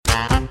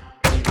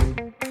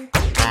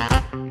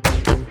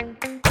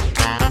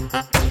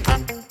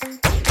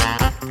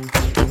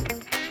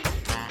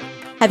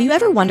Have you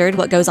ever wondered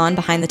what goes on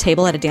behind the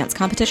table at a dance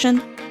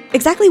competition?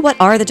 Exactly what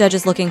are the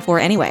judges looking for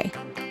anyway?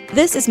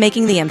 This is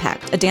Making the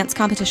Impact, a dance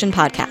competition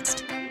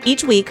podcast.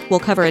 Each week, we'll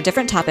cover a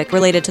different topic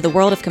related to the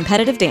world of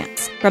competitive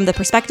dance from the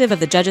perspective of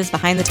the judges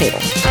behind the table.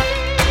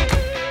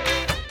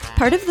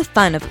 Part of the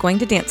fun of going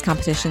to dance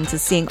competitions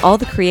is seeing all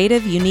the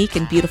creative, unique,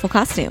 and beautiful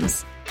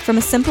costumes. From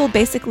a simple,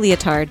 basic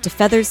leotard to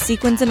feathers,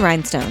 sequins, and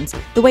rhinestones,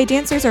 the way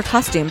dancers are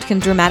costumed can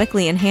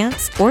dramatically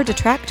enhance or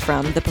detract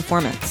from the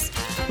performance.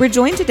 We're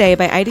joined today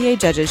by IDA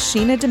judges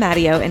Sheena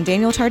DiMatteo and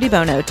Daniel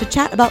Tardibono to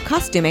chat about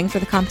costuming for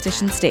the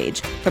competition stage,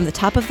 from the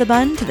top of the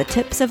bun to the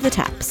tips of the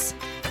taps.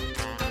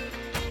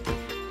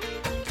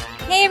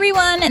 Hey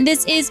everyone,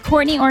 this is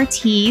Courtney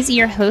Ortiz,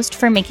 your host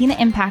for Making the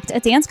Impact,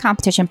 a dance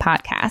competition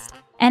podcast.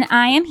 And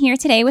I am here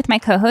today with my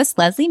co-host,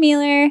 Leslie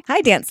Mueller.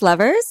 Hi, dance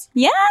lovers.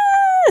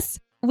 Yes!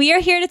 We are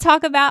here to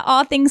talk about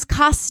all things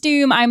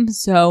costume. I'm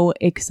so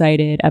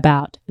excited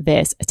about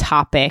this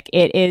topic.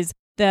 It is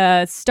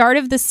the start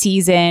of the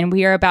season.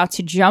 We are about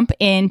to jump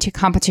into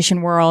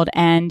competition world,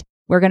 and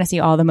we're going to see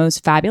all the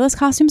most fabulous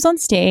costumes on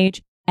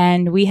stage.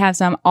 And we have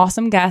some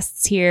awesome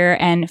guests here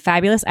and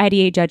fabulous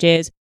IDA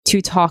judges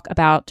to talk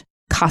about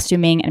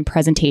costuming and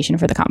presentation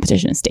for the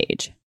competition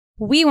stage.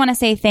 We want to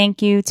say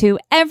thank you to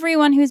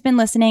everyone who's been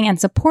listening and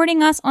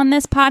supporting us on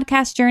this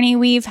podcast journey.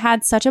 We've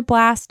had such a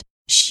blast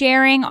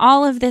sharing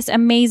all of this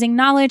amazing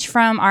knowledge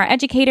from our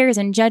educators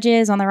and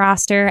judges on the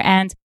roster,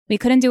 and we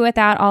couldn't do it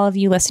without all of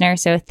you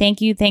listeners. So thank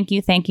you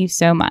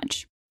so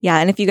much. Yeah,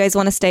 and if you guys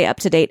want to stay up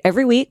to date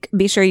every week,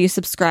 be sure you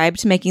subscribe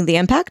to Making the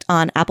Impact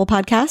on Apple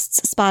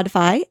Podcasts,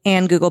 Spotify,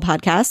 and Google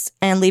Podcasts,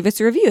 and leave us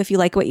a review if you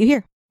like what you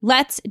hear.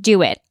 Let's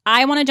do it.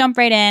 I want to jump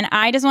right in.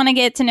 I just want to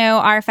get to know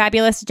our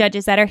fabulous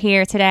judges that are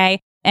here today.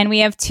 And we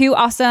have two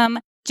awesome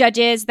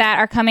judges that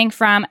are coming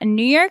from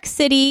New York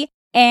City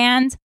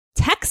and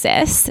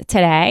Texas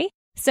today.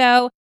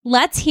 So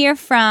let's hear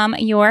from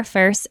your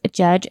first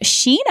judge,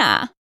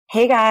 Sheena.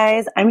 Hey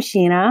guys, I'm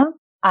Sheena.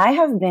 I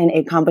have been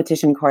a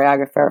competition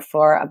choreographer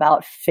for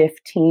about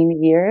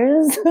 15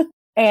 years.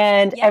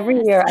 And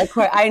every year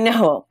I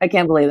know, I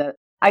can't believe it.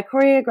 I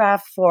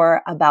choreograph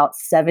for about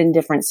 7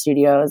 different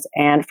studios.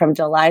 And from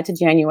July to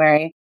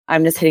January,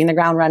 I'm just hitting the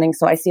ground running.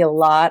 So I see a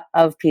lot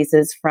of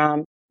pieces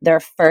from their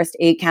first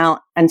 8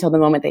 count until the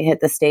moment they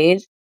hit the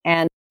stage.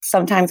 And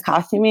sometimes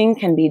costuming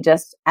can be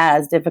just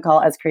as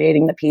difficult as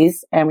creating the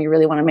piece. And we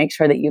really want to make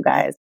sure that you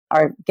guys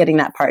are getting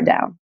that part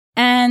down.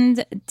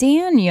 And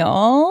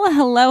Daniel,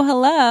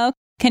 hello.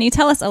 Can you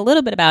tell us a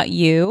little bit about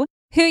you,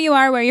 who you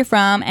are, where you're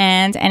from,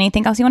 and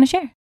anything else you want to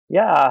share?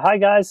 Yeah. Hi,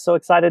 guys. So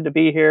excited to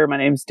be here. My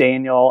name's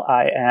Daniel.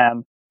 I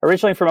am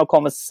originally from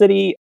Oklahoma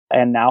City,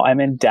 and now I'm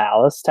in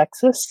Dallas,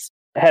 Texas.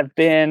 I have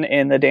been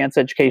in the dance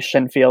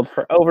education field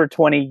for over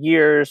 20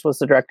 years, was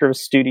the director of a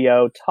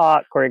studio,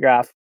 taught,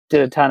 choreographed, did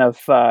a ton of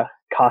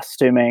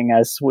costuming,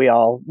 as we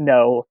all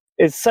know,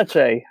 is such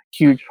a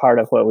huge part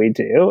of what we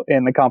do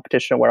in the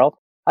competition world.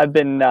 I've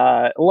been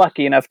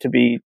lucky enough to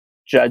be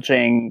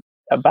judging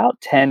about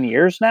 10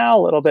 years now,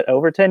 a little bit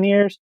over 10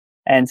 years.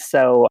 And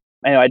so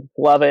I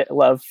love it,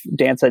 love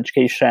dance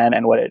education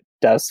and what it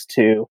does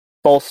to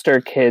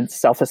bolster kids'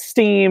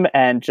 self-esteem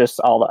and just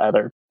all the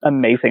other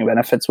amazing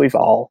benefits we've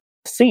all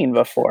seen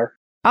before.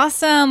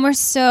 Awesome. We're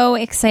so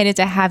excited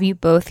to have you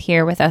both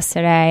here with us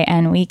today,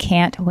 and we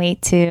can't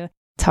wait to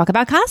talk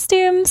about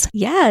costumes.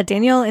 Yeah,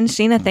 Daniel and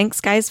Sheena, thanks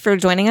guys for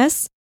joining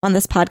us on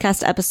this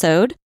podcast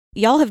episode.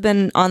 Y'all have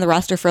been on the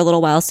roster for a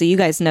little while, so you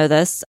guys know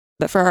this.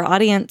 But for our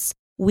audience,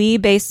 we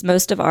base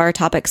most of our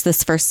topics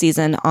this first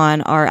season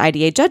on our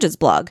IDA Judges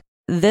blog.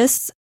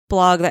 This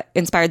blog that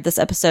inspired this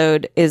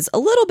episode is a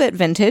little bit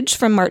vintage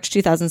from March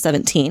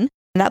 2017. And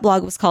that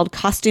blog was called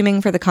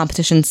Costuming for the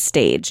Competition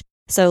Stage.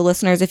 So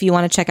listeners, if you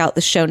want to check out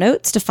the show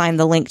notes to find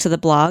the link to the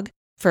blog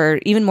for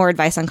even more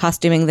advice on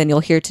costuming than you'll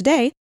hear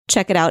today,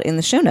 check it out in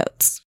the show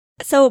notes.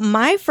 So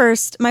my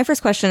first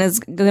question is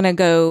going to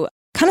go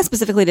kind of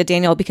specifically to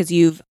Daniel, because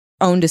you've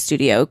owned a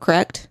studio,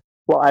 correct?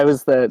 Well, I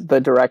was the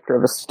director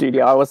of a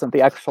studio. I wasn't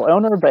the actual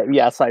owner, but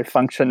yes, I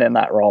functioned in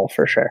that role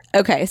for sure.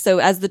 Okay, so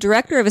as the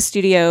director of a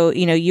studio,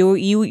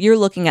 you're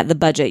looking at the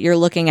budget. You're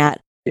looking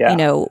at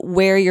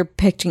where you're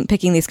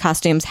picking these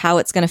costumes, how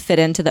it's going to fit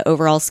into the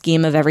overall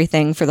scheme of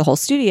everything for the whole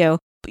studio.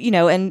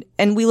 And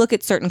we look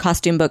at certain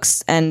costume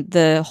books and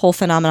the whole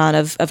phenomenon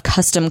of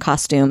custom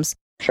costumes.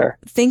 Sure.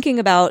 Thinking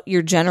about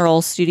your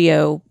general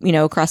studio,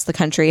 across the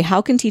country,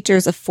 how can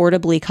teachers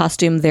affordably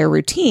costume their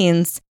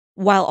routines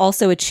while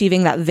also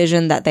achieving that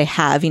vision that they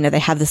have? They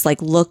have this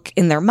look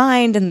in their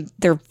mind and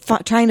they're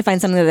trying to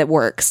find something that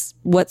works.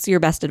 What's your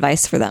best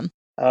advice for them?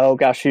 Oh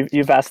gosh,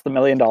 you've asked the $1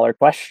 million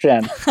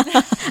question.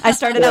 I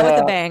started out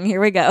with a bang. Here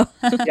we go.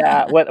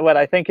 Yeah, what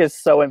I think is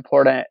so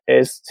important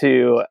is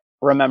to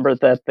remember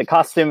that the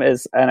costume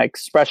is an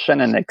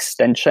expression and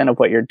extension of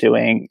what you're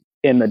doing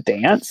in the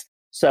dance.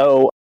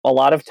 So a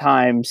lot of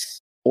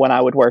times when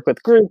I would work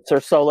with groups or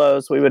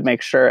solos, we would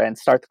make sure and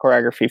start the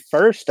choreography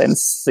first and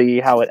see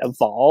how it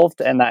evolved.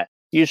 And that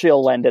usually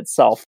will lend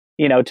itself,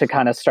 to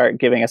kind of start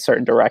giving a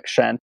certain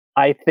direction.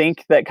 I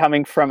think that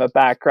coming from a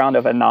background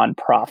of a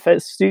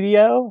nonprofit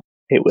studio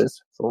it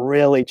was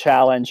really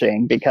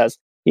challenging because,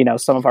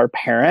 some of our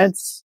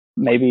parents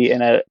maybe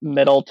in a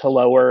middle to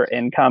lower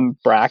income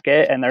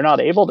bracket, and they're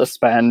not able to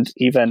spend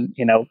even,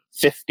 $50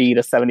 to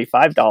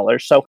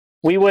 $75. So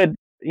we would,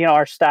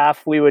 our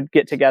staff, we would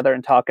get together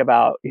and talk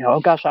about, oh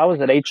gosh, I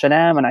was at H&M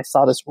and I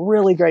saw this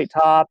really great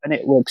top and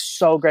it looks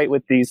so great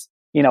with these,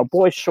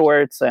 boy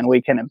shorts, and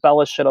we can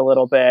embellish it a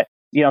little bit.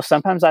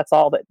 Sometimes that's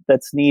all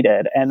that's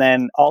needed. And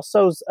then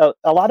also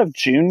a lot of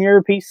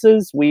junior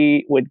pieces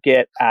we would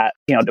get at,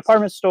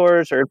 department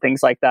stores or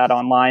things like that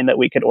online that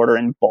we could order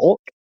in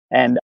bulk.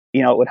 And,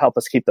 it would help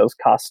us keep those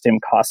costume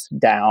costs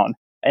down.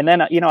 And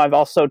then, I've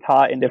also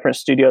taught in different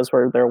studios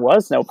where there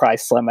was no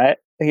price limit,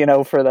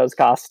 for those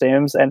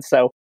costumes. And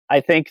so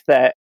I think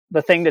that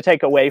the thing to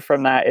take away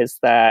from that is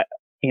that,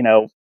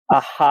 a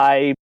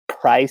high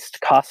priced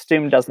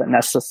costume doesn't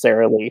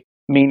necessarily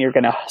mean you're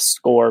going to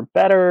score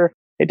better.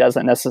 It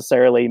doesn't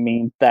necessarily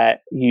mean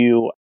that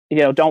you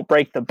don't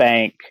break the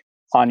bank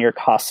on your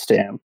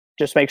costume.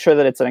 Just make sure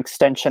that it's an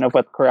extension of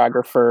what the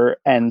choreographer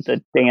and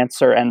the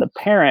dancer and the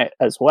parent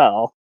as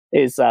well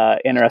is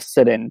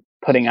interested in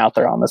putting out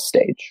there on the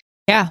stage.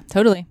 Yeah,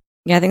 totally.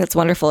 Yeah, I think that's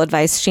wonderful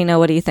advice. Sheena,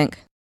 what do you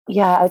think?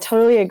 Yeah, I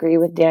totally agree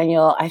with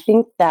Daniel. I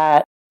think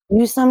that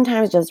you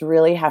sometimes just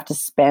really have to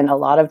spend a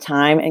lot of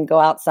time and go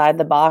outside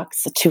the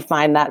box to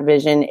find that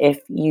vision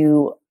if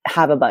you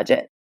have a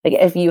budget. Like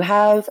if you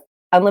have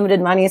unlimited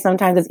money,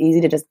 sometimes it's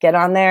easy to just get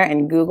on there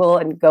and Google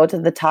and go to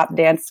the top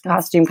dance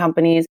costume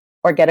companies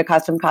or get a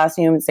custom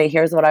costume and say,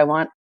 here's what I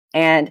want.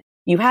 And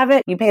you have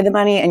it, you pay the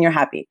money, and you're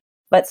happy.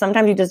 But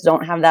sometimes you just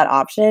don't have that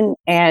option,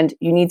 and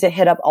you need to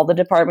hit up all the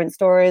department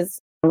stores.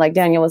 Like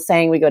Daniel was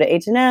saying, we go to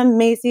H&M,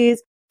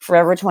 Macy's,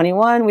 Forever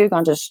 21. We've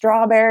gone to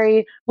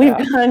Strawberry. We've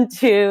gone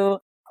to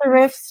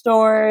thrift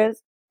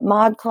stores,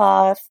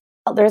 ModCloth.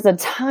 There's a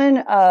ton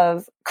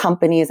of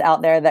companies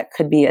out there that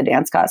could be a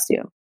dance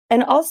costume.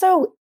 And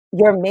also,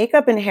 your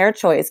makeup and hair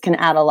choice can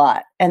add a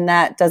lot, and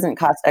that doesn't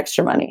cost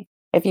extra money.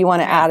 If you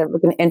want to add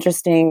an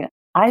interesting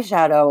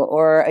eyeshadow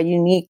or a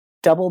unique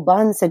double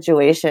bun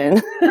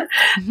situation,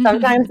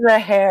 sometimes the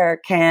hair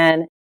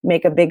can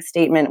make a big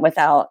statement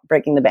without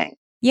breaking the bank.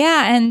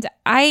 Yeah, and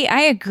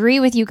I agree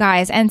with you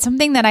guys. And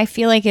something that I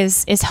feel like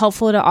is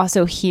helpful to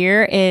also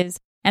hear is,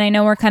 and I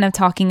know we're kind of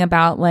talking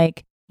about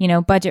like,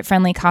 budget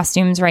friendly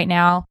costumes right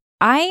now.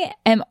 I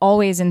am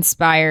always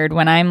inspired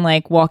when I'm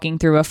like walking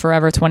through a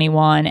Forever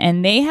 21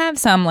 and they have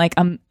some like,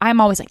 I'm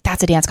always like,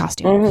 that's a dance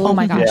costume. Mm-hmm. Oh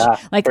my gosh. Yeah,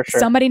 like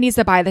somebody needs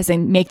to buy this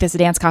and make this a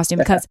dance costume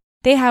because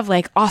they have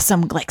like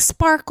awesome like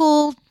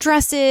sparkle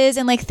dresses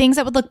and like things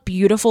that would look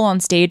beautiful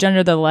on stage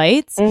under the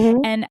lights.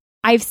 Mm-hmm. And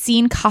I've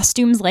seen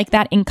costumes like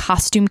that in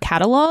costume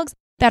catalogs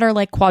that are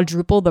like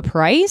quadruple the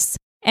price.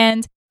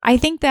 And I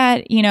think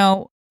that,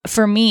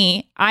 for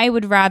me, I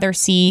would rather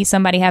see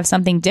somebody have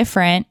something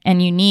different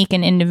and unique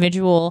and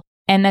individual.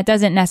 And that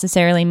doesn't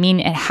necessarily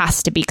mean it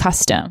has to be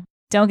custom.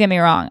 Don't get me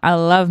wrong. I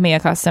love me a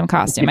custom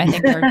costume. I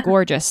think they're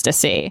gorgeous to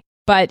see.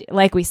 But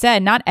like we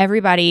said, not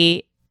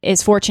everybody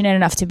is fortunate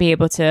enough to be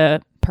able to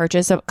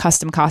purchase a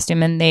custom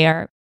costume, and they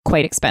are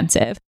quite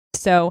expensive.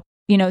 So,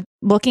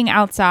 looking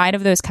outside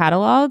of those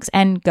catalogs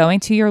and going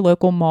to your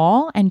local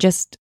mall and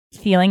just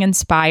feeling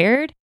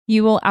inspired,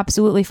 you will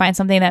absolutely find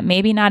something that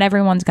maybe not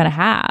everyone's going to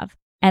have.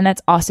 And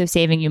that's also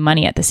saving you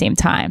money at the same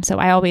time. So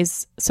I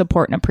always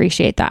support and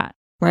appreciate that.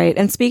 Right.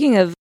 And speaking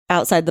of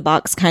outside the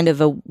box kind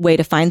of a way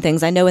to find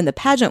things, I know in the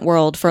pageant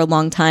world for a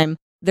long time,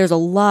 there's a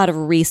lot of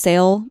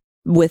resale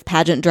with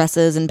pageant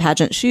dresses and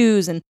pageant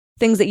shoes and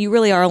things that you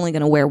really are only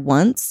going to wear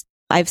once.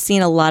 I've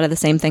seen a lot of the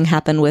same thing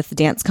happen with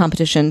dance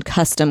competition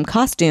custom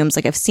costumes.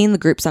 Like I've seen the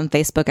groups on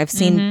Facebook. I've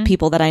seen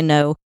people that I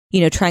know,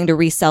 trying to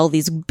resell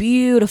these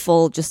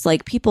beautiful, just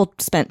like people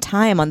spent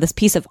time on this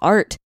piece of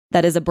art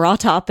that is a bra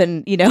top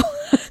and, a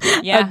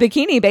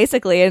bikini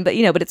basically. And,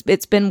 but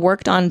it's been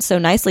worked on so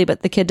nicely,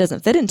 but the kid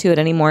doesn't fit into it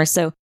anymore.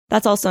 So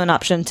that's also an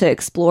option to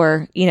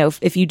explore,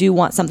 if you do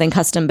want something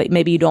custom, but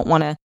maybe you don't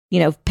want to,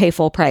 pay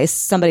full price,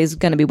 somebody's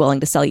going to be willing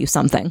to sell you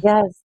something.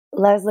 Yes.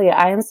 Leslie,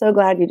 I am so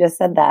glad you just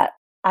said that.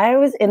 I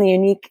was in the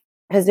unique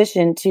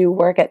position to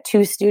work at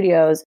 2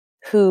 studios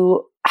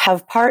who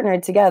have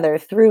partnered together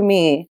through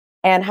me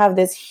and have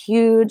this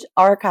huge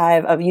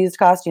archive of used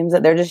costumes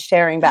that they're just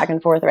sharing back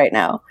and forth right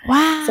now.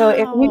 Wow. So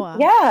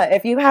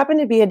if you happen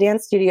to be a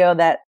dance studio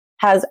that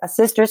has a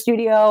sister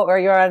studio or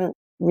you're on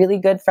really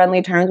good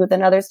friendly terms with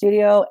another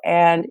studio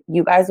and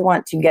you guys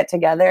want to get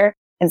together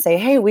and say,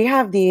 hey, we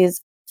have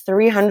these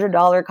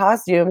 $300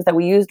 costumes that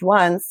we used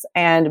once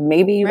and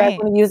maybe you guys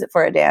want to use it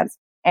for a dance,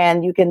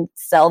 and you can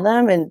sell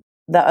them and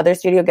the other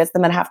studio gets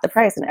them at half the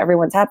price and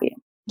everyone's happy.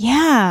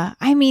 Yeah.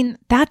 I mean,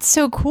 that's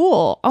so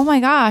cool. Oh my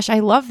gosh. I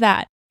love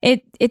that.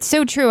 It's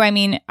so true. I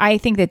mean, I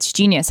think that's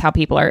genius how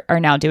people are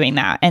now doing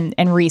that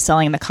and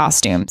reselling the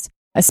costumes,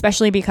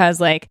 especially because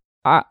like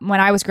when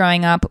I was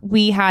growing up,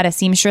 we had a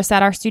seamstress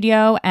at our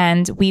studio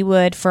and we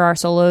would, for our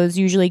solos,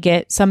 usually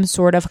get some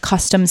sort of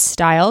custom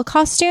style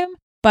costume.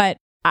 But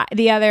now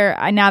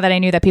that I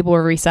knew that people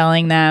were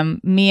reselling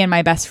them, me and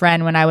my best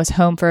friend, when I was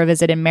home for a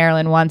visit in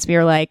Maryland once, we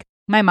were like,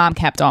 my mom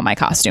kept all my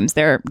costumes.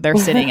 They're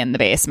sitting in the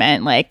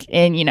basement, like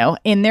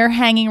in their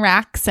hanging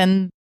racks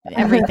and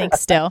everything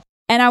still.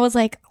 And I was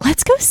like,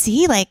 let's go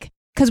see,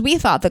 because we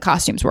thought the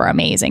costumes were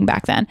amazing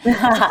back then.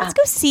 Let's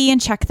go see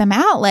and check them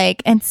out,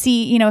 and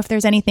see, if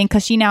there's anything,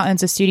 because she now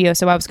owns a studio.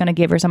 So I was going to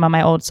give her some of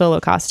my old solo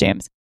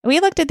costumes. We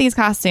looked at these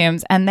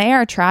costumes and they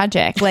are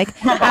tragic.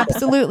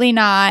 Absolutely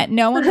not.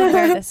 No one would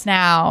wear this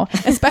now,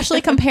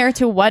 especially compared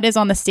to what is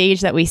on the stage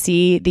that we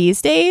see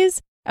these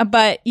days.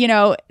 But,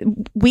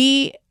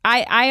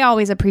 I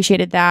always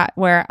appreciated that,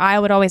 where I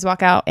would always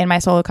walk out in my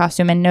solo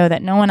costume and know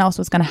that no one else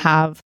was going to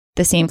have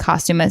the same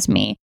costume as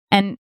me.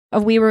 And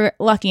we were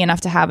lucky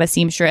enough to have a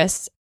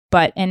seamstress,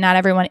 and not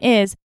everyone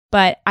is.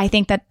 But I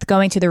think that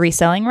going to the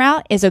reselling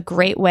route is a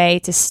great way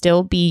to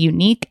still be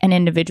unique and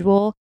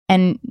individual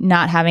and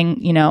not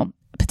having,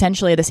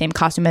 potentially the same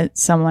costume as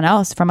someone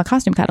else from a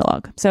costume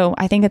catalog. So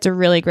I think it's a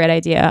really great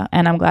idea,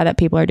 and I'm glad that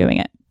people are doing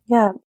it.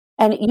 Yeah.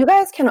 And you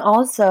guys can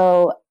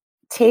also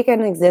take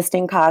an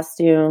existing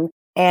costume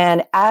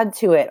and add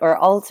to it or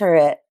alter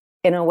it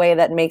in a way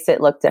that makes it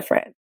look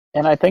different.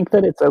 And I think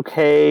that it's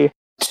okay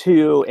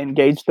to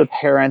engage the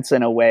parents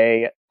in a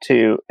way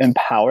to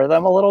empower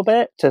them a little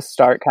bit, to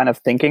start kind of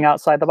thinking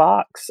outside the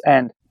box.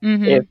 And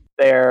if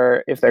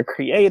they're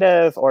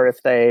creative or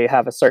if they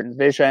have a certain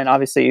vision,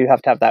 obviously you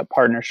have to have that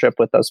partnership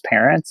with those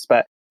parents.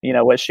 But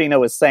what Sheena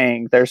was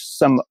saying, there's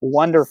some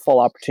wonderful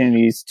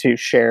opportunities to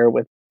share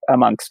with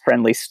amongst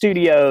friendly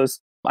studios.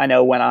 I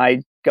know when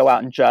I go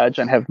out and judge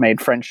and have made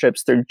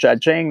friendships through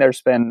judging,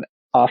 there's been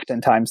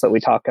oftentimes that we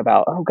talk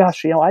about, oh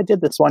gosh, I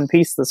did this one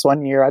piece this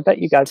one year. I bet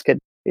you guys could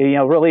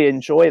really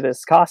enjoy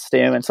this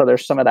costume. And so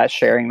there's some of that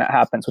sharing that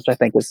happens, which I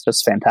think is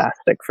just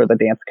fantastic for the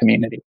dance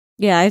community.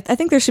 Yeah, I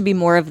think there should be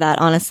more of that,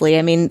 honestly.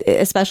 I mean,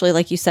 especially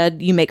like you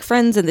said, you make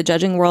friends in the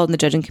judging world and the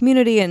judging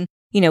community. And,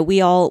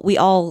 we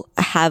all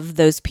have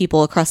those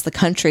people across the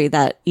country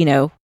that,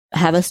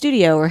 have a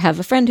studio or have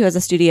a friend who has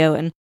a studio.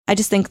 And I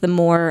just think the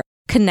more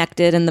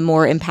connected and the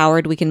more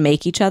empowered we can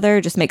make each other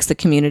just makes the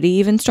community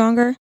even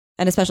stronger.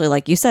 And especially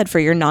like you said, for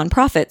your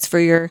nonprofits, for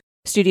your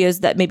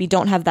studios that maybe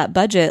don't have that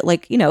budget,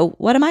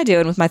 what am I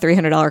doing with my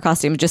 $300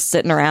 costume just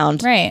sitting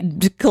around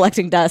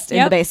collecting dust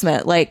in the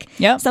basement?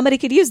 Somebody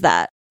could use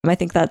that. I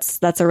think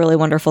that's a really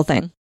wonderful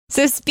thing.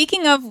 So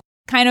speaking of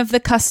kind of the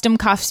custom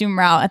costume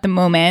route at the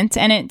moment,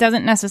 and it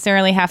doesn't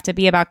necessarily have to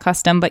be about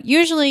custom, but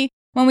usually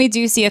when we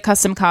do see a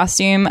custom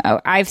costume,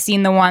 I've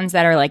seen the ones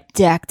that are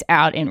decked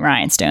out in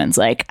rhinestones,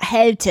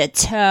 head to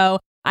toe.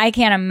 I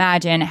can't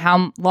imagine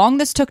how long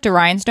this took to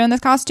rhinestone this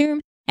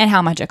costume and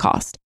how much it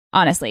cost,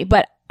 honestly.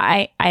 But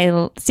I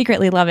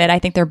secretly love it. I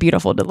think they're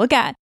beautiful to look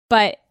at.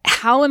 But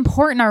how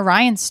important are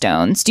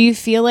rhinestones? Do you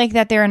feel like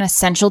that they're an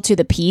essential to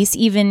the piece,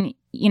 even,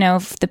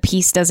 if the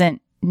piece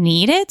doesn't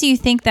need it? Do you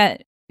think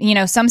that,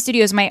 some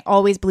studios might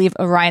always believe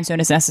a rhinestone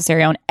is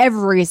necessary on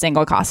every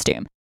single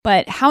costume?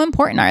 But how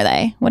important are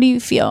they? What do you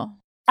feel?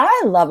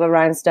 I love a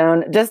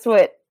rhinestone. Just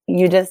what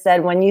you just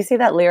said, when you see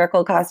that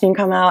lyrical costume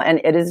come out and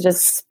it is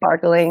just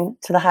sparkling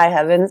to the high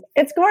heavens,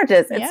 it's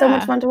gorgeous. It's so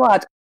much fun to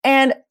watch.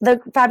 And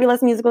the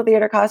fabulous musical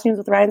theater costumes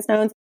with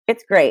rhinestones,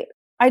 it's great.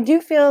 I do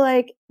feel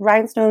like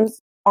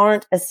rhinestones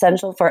aren't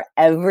essential for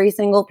every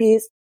single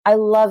piece. I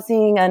love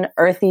seeing an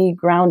earthy,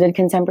 grounded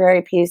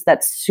contemporary piece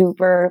that's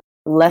super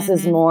less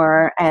is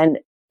more. And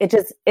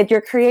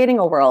you're creating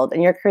a world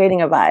and you're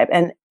creating a vibe.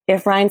 And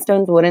if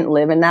rhinestones wouldn't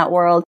live in that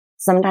world,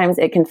 sometimes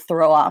it can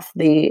throw off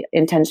the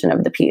intention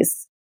of the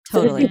piece.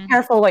 Totally. So just be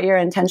careful what your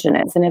intention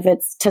is. And if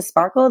it's to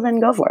sparkle,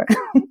 then go for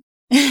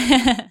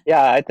it.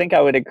 Yeah, I think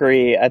I would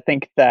agree. I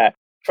think that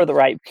for the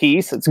right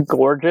piece, it's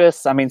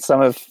gorgeous. I mean,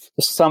 some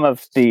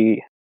of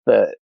the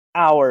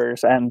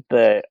hours and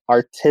the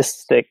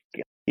artistic,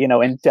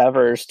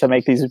 endeavors to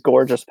make these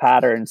gorgeous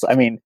patterns. I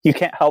mean, you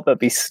can't help but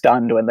be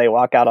stunned when they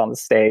walk out on the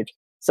stage.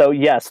 So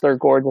yes, they're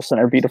gorgeous and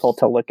are beautiful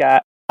to look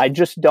at. I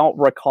just don't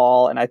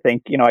recall, and I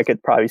think, I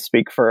could probably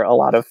speak for a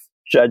lot of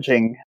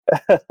judging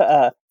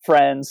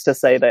friends to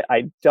say that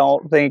I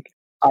don't think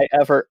I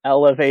ever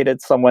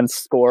elevated someone's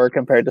score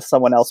compared to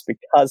someone else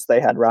because they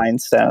had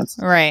rhinestones.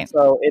 Right.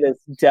 So it is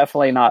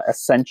definitely not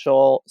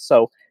essential.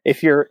 So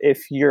if you're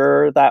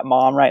that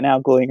mom right now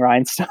gluing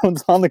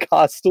rhinestones on the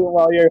costume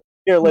while you're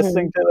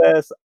listening to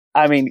this,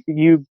 I mean,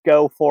 you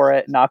go for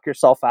it, knock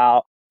yourself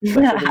out.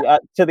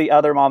 But to the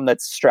other mom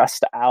that's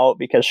stressed out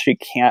because she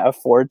can't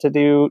afford to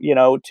do,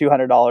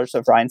 $200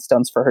 of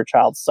rhinestones for her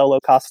child's solo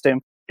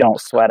costume, don't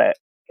sweat it.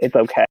 It's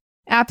okay.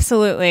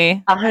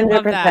 Absolutely.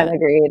 100%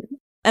 agreed.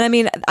 And I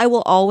mean, I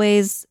will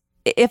always,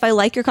 if I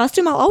like your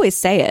costume, I'll always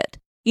say it.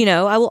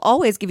 I will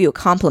always give you a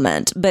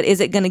compliment, but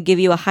is it going to give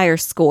you a higher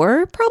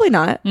score? Probably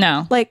not.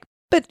 No.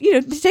 But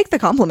to take the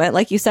compliment,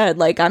 like you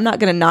said, I'm not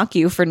going to knock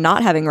you for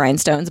not having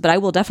rhinestones, but I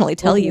will definitely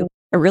tell you,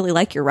 I really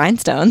like your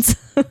rhinestones.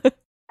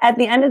 At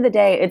the end of the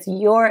day, it's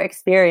your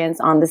experience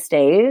on the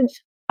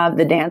stage of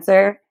the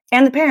dancer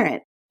and the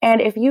parent. And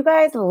if you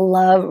guys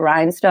love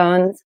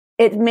rhinestones,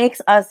 it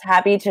makes us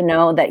happy to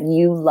know that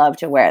you love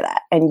to wear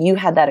that and you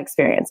had that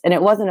experience and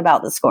it wasn't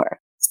about the score.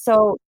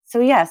 So So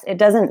yes, it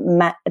doesn't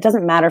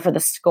matter for the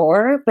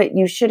score, but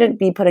you shouldn't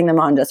be putting them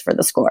on just for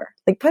the score.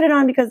 Like put it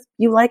on because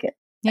you like it.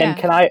 Yeah.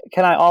 And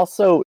can I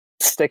also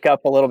stick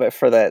up a little bit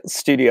for the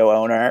studio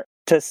owner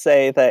to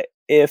say that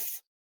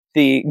if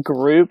the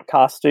group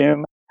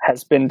costume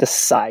has been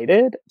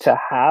decided to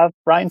have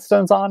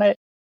rhinestones on it,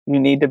 you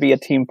need to be a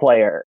team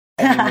player.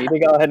 And you need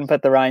to go ahead and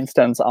put the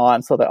rhinestones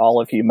on so that all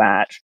of you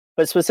match.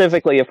 But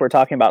specifically, if we're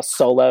talking about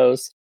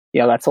solos,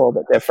 that's a little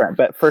bit different.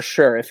 But for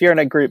sure, if you're in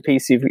a group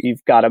piece,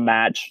 you've got to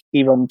match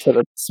even to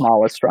the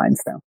smallest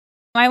rhinestone.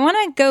 I want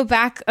to go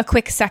back a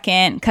quick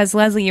second because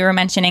Leslie, you were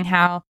mentioning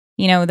how,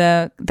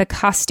 the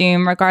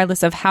costume,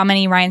 regardless of how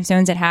many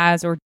rhinestones it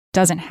has or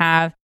doesn't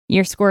have,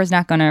 your score is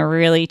not going to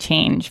really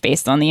change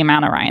based on the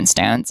amount of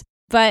rhinestones.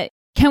 But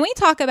can we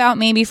talk about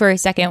maybe for a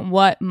second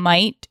what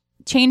might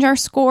change our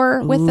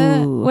score with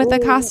a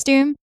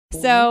costume?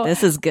 So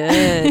this is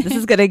good. This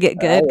is going to get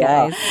good,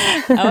 guys.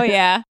 Oh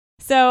yeah.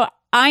 So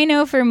I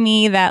know for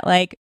me that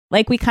like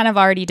we kind of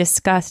already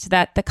discussed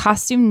that the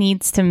costume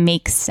needs to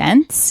make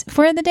sense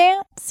for the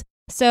dance.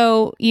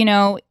 So,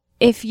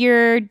 if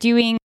you're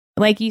doing,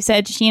 like you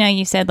said, Sheena,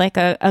 you said like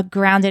a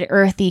grounded,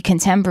 earthy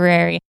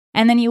contemporary,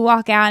 and then you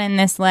walk out in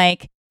this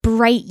like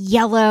bright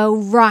yellow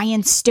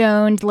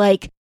rhinestoned,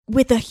 like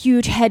with a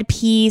huge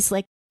headpiece,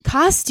 like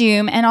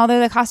costume. And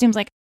although the costume's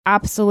like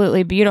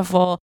absolutely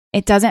beautiful,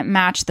 it doesn't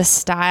match the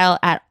style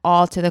at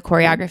all to the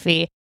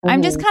choreography.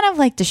 I'm just kind of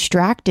like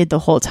distracted the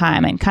whole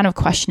time and kind of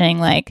questioning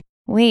like,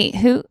 wait,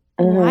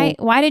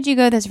 why did you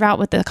go this route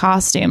with the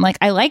costume? Like,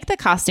 I like the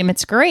costume.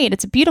 It's great.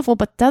 It's beautiful,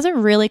 but does it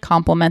really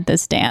complement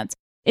this dance?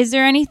 Is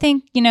there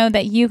anything,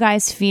 that you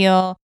guys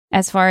feel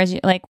as far as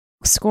like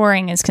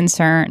scoring is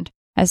concerned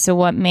as to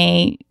what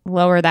may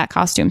lower that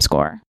costume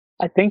score?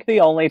 I think the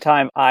only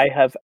time I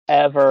have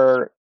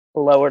ever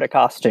lowered a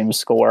costume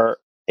score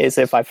is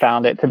if I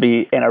found it to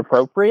be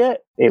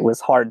inappropriate. It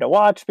was hard to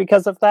watch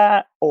because of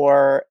that,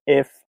 or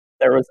if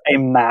there was a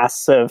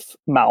massive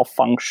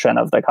malfunction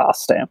of the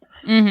costume.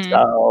 Mm-hmm.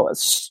 So a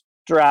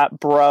strap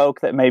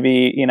broke that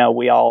maybe,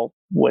 we all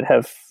would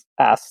have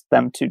asked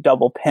them to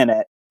double pin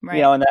it.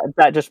 Right. And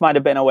that just might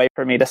have been a way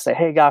for me to say,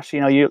 hey, gosh,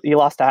 you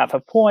lost a half a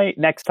point.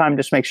 Next time,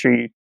 just make sure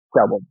you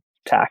double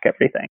tack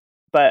everything.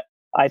 But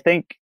I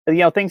think,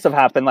 things have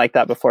happened like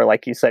that before.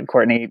 Like you said,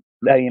 Courtney,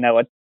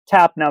 a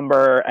tap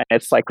number and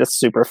it's like this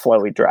super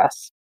flowy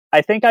dress.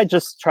 I think I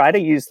just try to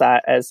use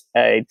that as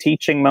a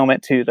teaching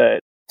moment to the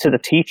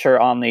teacher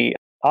on the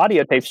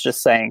audio tapes,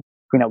 just saying,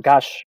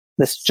 gosh,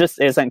 this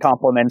just isn't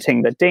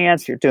complimenting the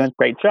dance. You're doing a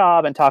great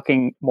job, and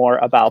talking more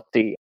about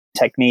the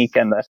technique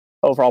and the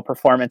overall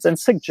performance and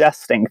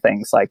suggesting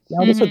things like,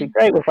 this would be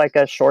great with like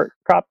a short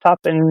crop top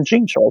and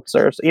jean shorts,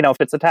 or, if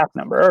it's a tap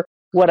number or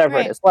whatever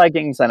it is,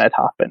 leggings and a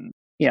top and,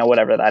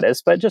 whatever that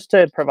is. But just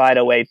to provide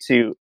a way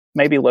to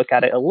maybe look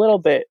at it a little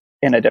bit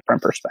in a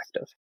different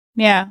perspective.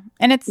 Yeah.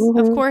 And it's,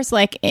 of course,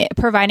 like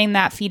providing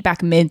that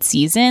feedback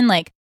mid-season.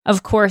 Like,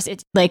 of course,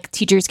 it's like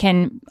teachers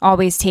can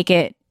always take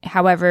it,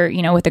 however,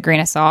 with a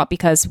grain of salt,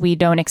 because we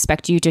don't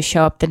expect you to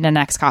show up in the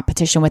next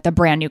competition with a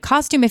brand new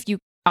costume if you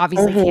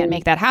obviously can't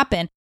make that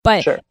happen.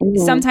 But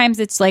sometimes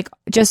it's like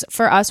just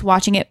for us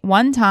watching it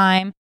one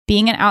time,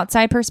 being an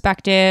outside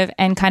perspective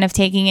and kind of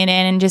taking it in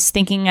and just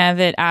thinking of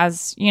it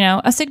as,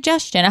 a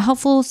suggestion, a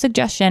helpful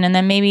suggestion. And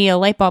then maybe a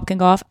light bulb can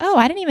go off. Oh,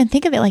 I didn't even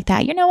think of it like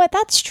that. You know what?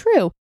 That's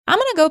true. I'm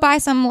going to go buy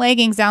some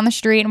leggings down the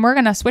street and we're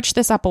going to switch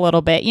this up a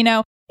little bit.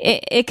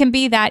 It can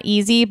be that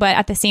easy, but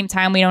at the same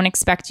time, we don't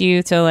expect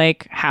you to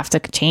like have to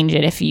change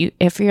it.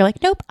 If you're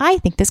like, nope, I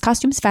think this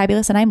costume's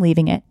fabulous and I'm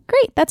leaving it.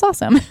 Great. That's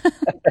awesome.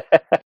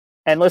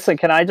 And listen,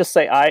 can I just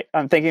say,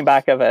 I'm thinking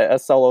back of a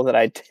solo that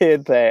I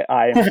did that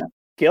I'm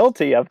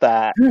guilty of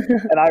that.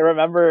 And I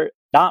remember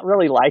not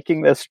really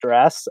liking this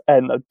dress,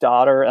 and the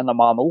daughter and the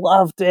mom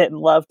loved it.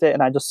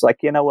 And I just like,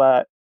 you know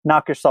what,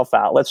 knock yourself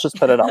out. Let's just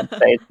put it on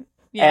stage.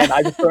 Yeah. And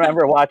I just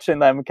remember watching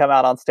them come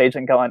out on stage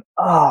and going,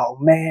 oh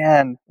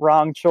man,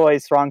 wrong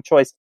choice.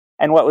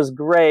 And what was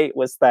great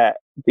was that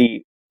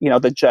the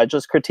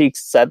judges'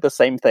 critiques said the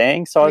same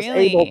thing. So I was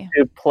able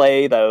to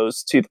play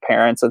those to the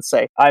parents and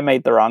say, I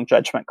made the wrong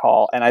judgment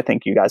call, and I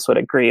think you guys would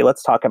agree.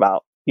 Let's talk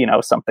about,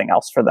 something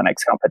else for the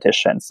next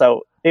competition.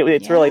 So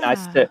it's really nice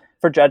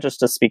for judges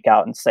to speak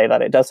out and say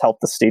that it does help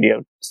the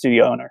studio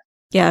owner.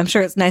 Yeah, I'm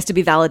sure it's nice to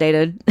be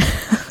validated.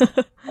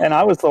 And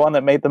I was the one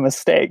that made the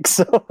mistake.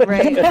 So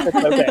right. It's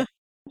okay.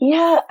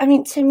 Yeah. I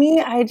mean, to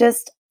me,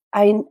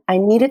 I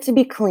need it to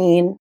be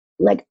clean.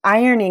 Like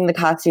ironing the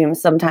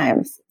costumes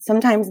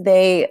sometimes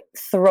they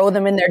throw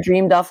them in their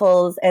dream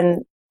duffels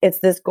and it's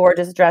this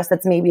gorgeous dress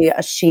that's maybe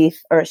a sheath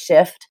or a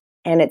shift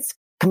and it's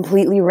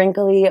completely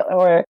wrinkly.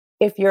 Or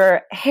if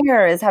your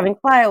hair is having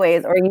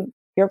flyaways, or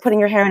you're putting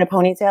your hair in a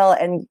ponytail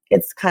and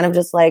it's kind of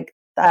just like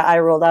I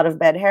rolled out of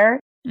bed hair,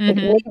 like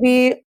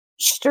maybe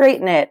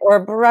straighten it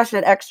or brush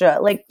it extra.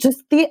 Like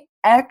just the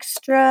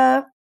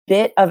extra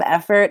bit of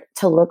effort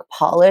to look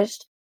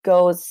polished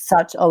goes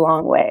such a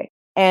long way.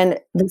 And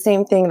the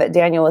same thing that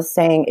Daniel was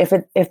saying,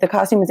 if the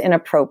costume is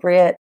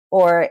inappropriate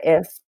or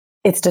if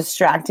it's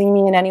distracting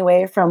me in any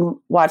way from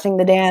watching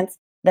the dance,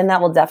 then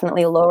that will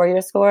definitely lower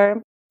your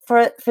score.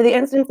 For the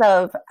instance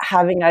of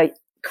having a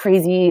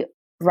crazy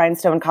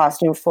rhinestone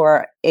costume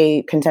for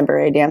a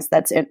contemporary dance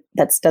that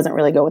doesn't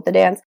really go with the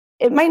dance,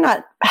 it might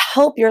not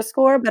help your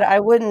score, but I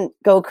wouldn't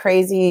go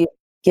crazy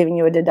giving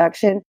you a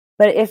deduction.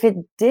 But if it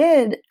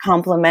did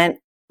complement,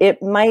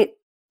 it might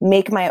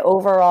make my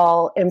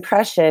overall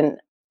impression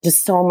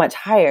just so much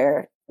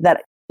higher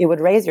that it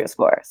would raise your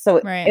score. So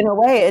in a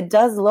way, it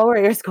does lower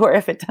your score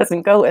if it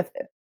doesn't go with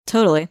it.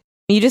 Totally.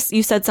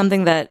 You said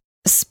something that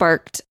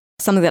sparked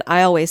something that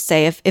I always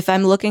say. If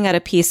I'm looking at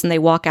a piece and they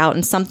walk out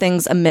and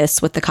something's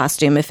amiss with the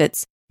costume, if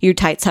it's your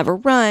tights have a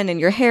run and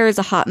your hair is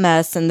a hot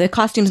mess and the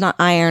costume's not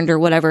ironed or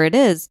whatever it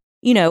is,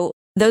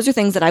 those are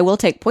things that I will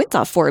take points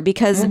off for,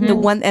 because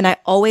and I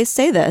always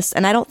say this,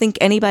 and I don't think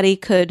anybody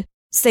could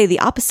say the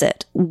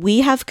opposite.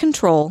 We have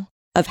control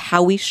of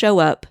how we show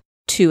up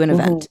to an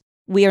event.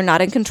 We are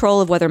not in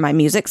control of whether my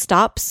music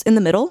stops in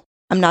the middle.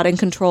 I'm not in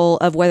control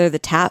of whether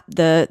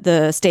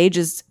the stage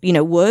is,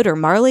 wood or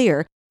marley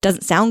or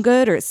doesn't sound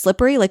good or it's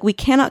slippery. Like, we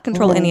cannot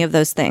control any of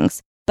those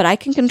things, but I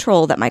can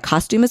control that my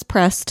costume is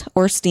pressed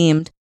or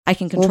steamed. I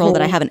can control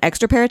that I have an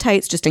extra pair of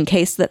tights just in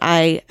case that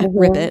I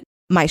rip it.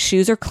 My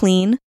shoes are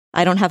clean.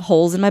 I don't have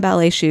holes in my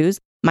ballet shoes.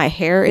 My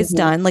hair is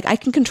done. Like, I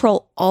can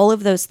control all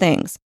of those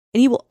things.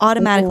 And you will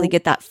automatically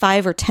get that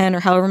 5 or 10 or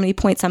however many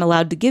points I'm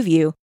allowed to give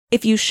you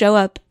if you show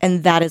up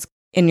and that is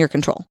in your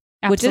control.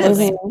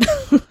 Absolutely. Which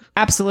it is.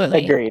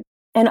 Absolutely. Agreed.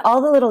 And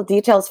all the little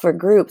details for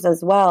groups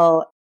as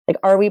well. Like,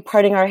 are we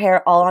parting our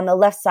hair all on the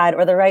left side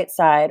or the right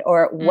side?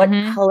 Or what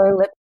color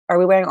lip? Are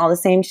we wearing all the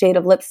same shade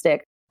of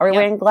lipstick? Are we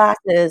wearing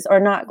glasses or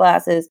not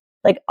glasses?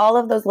 Like, all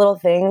of those little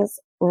things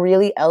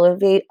really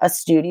elevate a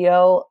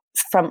studio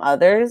from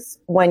others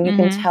when you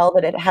can tell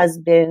that it has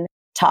been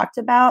talked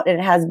about and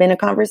it has been a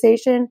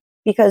conversation,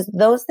 because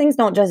those things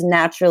don't just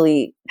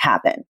naturally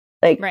happen.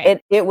 Like,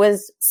 it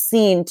was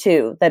seen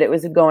too that it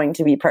was going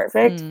to be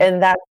perfect.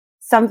 And that's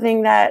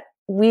something that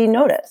we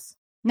notice.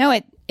 No,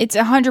 it's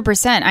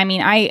 100%. I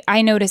mean,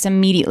 I notice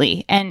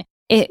immediately, and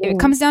it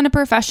comes down to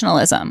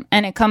professionalism,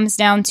 and it comes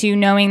down to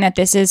knowing that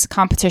this is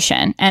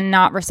competition and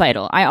not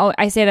recital.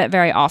 I say that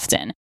very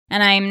often.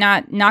 And I'm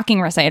not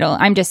knocking recital.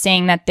 I'm just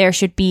saying that there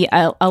should be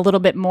a little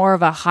bit more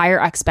of a higher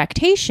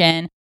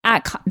expectation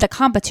at the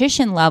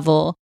competition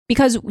level,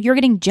 because you're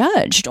getting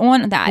judged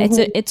on that.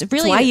 It's really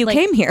That's why you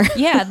came here.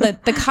 Yeah,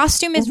 the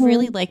costume is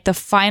really like the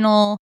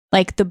final,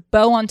 like the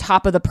bow on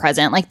top of the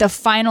present, like the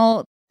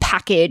final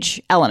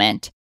package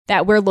element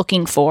that we're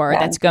looking for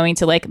that's going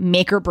to like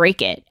make or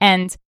break it.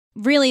 And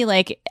really,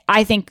 like,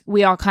 I think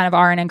we all kind of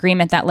are in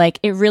agreement that like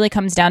it really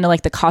comes down to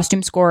like the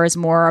costume score is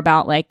more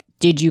about like,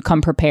 did you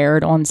come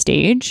prepared on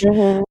stage?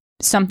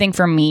 Something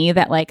for me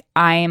that like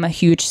I am a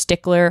huge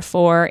stickler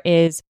for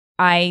is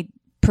I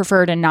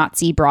prefer to not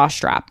see bra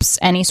straps.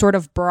 Any sort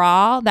of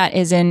bra that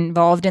is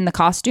involved in the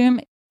costume,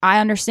 I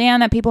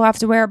understand that people have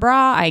to wear a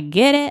bra. I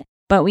get it.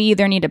 But we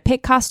either need to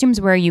pick costumes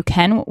where you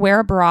can wear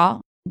a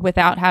bra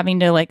without having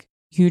to like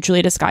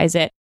hugely disguise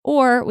it,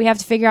 or we have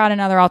to figure out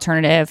another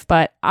alternative.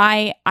 But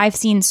I've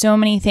seen so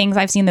many things.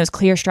 I've seen those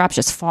clear straps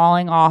just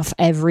falling off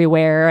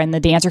everywhere, and the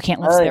dancer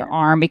can't lift their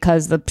arm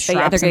because the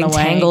strap's in the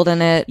way. Tangled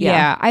in it.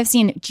 Yeah. I've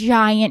seen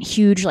giant,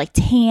 huge, like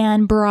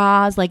tan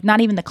bras, like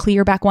not even the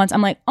clear back ones.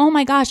 I'm like, oh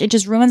my gosh, it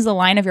just ruins the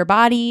line of your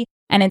body,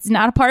 and it's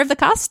not a part of the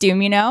costume,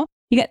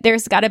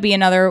 There's got to be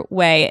another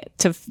way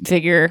to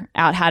figure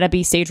out how to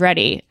be stage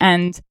ready.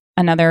 And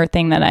another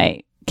thing that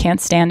I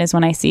can't stand is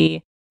when I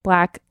see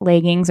black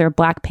leggings or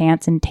black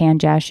pants and tan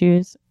jazz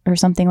shoes or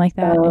something like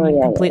that, and you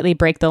completely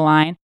break the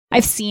line.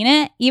 I've seen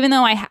it, even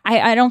though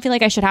I don't feel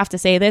like I should have to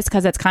say this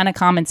because it's kind of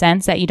common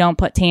sense that you don't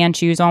put tan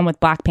shoes on with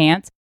black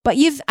pants. But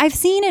I've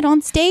seen it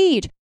on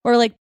stage, or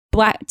like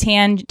black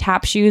tan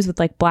tap shoes with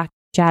like black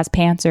jazz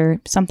pants or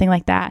something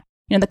like that.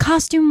 The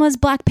costume was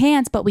black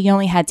pants, but we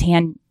only had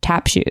tan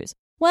tap shoes.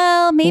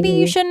 Well, maybe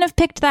you shouldn't have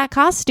picked that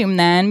costume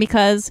then,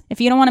 because if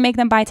you don't want to make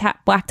them buy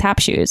black tap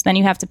shoes, then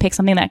you have to pick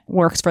something that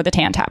works for the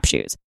tan tap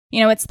shoes.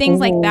 It's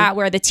things like that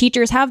where the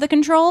teachers have the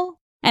control,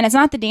 and it's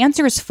not the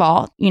dancer's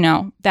fault,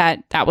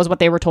 that was what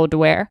they were told to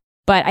wear.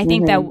 But I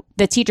think that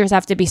the teachers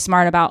have to be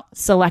smart about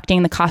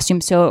selecting the costume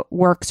so it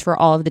works for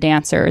all of the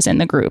dancers in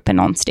the group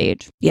and on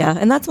stage. Yeah.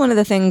 And that's one of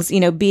the things,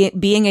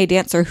 being a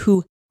dancer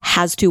who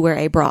has to wear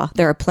a bra.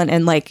 There are plenty,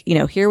 and like,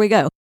 here we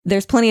go.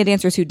 There's plenty of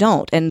dancers who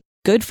don't. And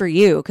good for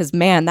you, because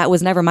man, that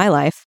was never my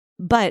life.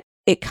 But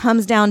it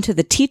comes down to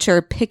the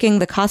teacher picking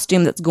the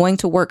costume that's going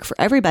to work for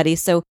everybody.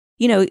 So,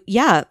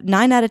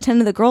 9 out of 10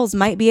 of the girls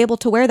might be able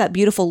to wear that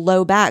beautiful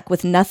low back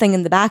with nothing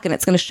in the back, and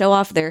it's going to show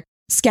off their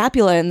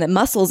scapula and the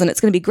muscles, and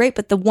it's going to be great.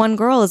 But the one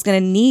girl is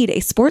going to need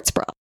a sports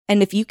bra.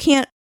 And if you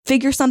can't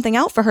figure something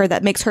out for her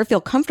that makes her feel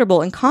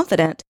comfortable and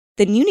confident,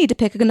 then you need to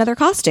pick another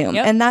costume.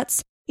 Yep. And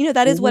that's,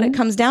 that is what it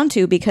comes down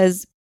to,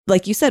 because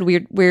like you said,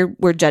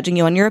 we're judging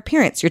you on your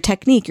appearance, your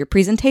technique, your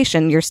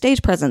presentation, your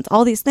stage presence,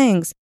 all these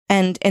things.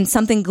 And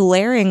something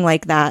glaring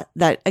like that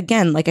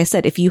again, like I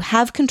said, if you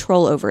have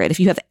control over it, if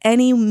you have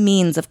any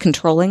means of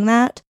controlling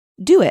that,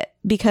 do it.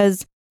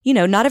 Because,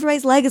 not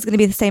everybody's leg is going to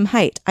be the same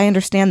height. I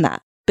understand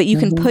that. but you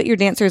can put your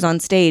dancers on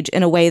stage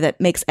in a way that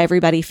makes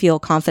everybody feel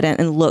confident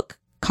and look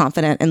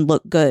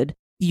good.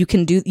 You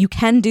can do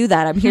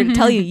that. I'm here to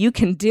tell you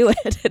can do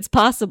it. It's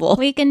possible.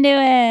 We can do it.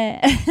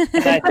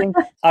 And I think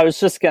I was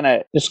just going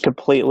to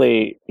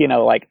completely,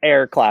 like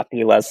air clap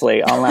you,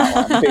 Leslie, on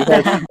that one,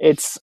 because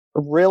it's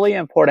really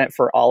important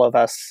for all of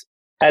us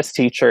as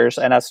teachers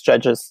and us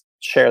judges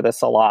share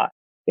this a lot,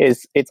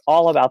 is it's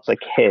all about the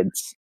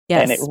kids.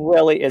 Yes. And it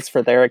really is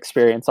for their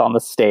experience on the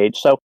stage.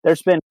 So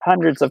there's been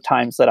hundreds of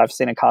times that I've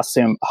seen a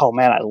costume. Oh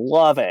man, I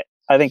love it.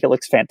 I think it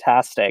looks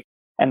fantastic.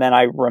 And then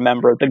I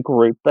remember the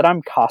group that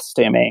I'm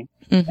costuming.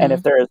 And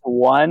if there is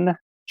one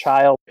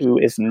child who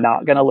is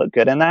not going to look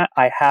good in that,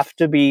 I have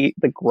to be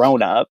the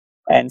grown up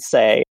and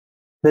say,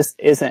 this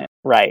isn't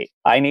right.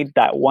 I need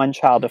that one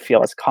child to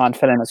feel as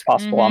confident as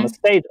possible on the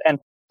stage. And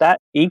that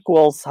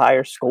equals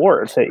higher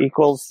scores. It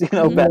equals,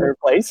 better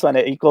placement.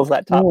 It equals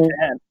that top 10.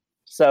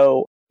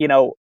 So,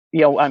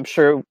 I'm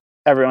sure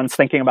everyone's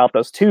thinking about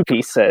those two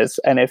pieces.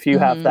 And if you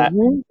have that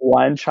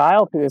one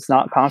child who is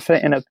not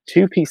confident in a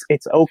two piece,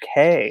 it's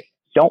okay.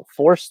 Don't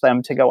force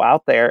them to go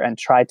out there and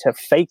try to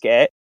fake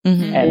it.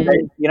 And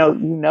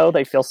they,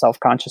 they feel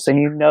self-conscious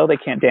and they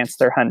can't dance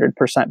their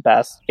 100%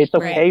 best. It's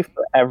okay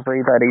for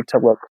everybody to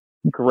look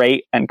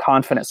great and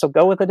confident. So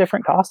go with a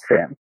different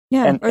costume.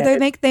 Yeah. Or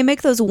they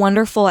make those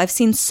wonderful, I've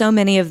seen so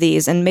many of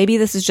these, and maybe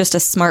this is just a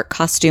smart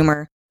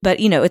costumer, but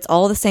it's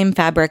all the same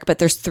fabric, but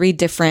there's 3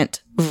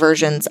 different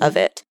versions of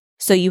it.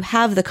 So you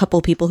have the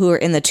couple people who are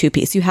in the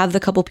 2-piece. You have the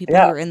couple people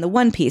who are in the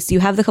 1-piece. You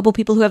have the couple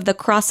people who have the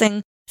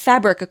crossing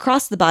fabric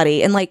across the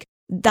body. And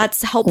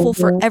that's helpful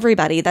for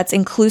everybody. That's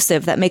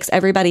inclusive. That makes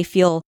everybody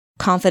feel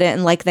confident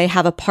and like they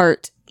have a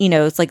part.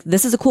 It's like,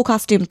 this is a cool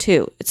costume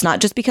too. It's not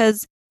just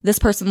because this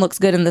person looks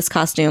good in this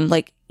costume.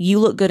 Like, you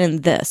look good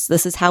in this.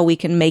 This is how we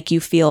can make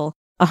you feel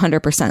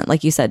 100%,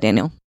 like you said,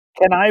 Daniel.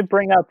 Can I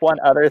bring up one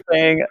other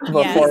thing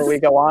before we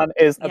go on?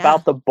 Is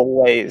about the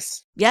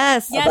boys.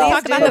 Yes.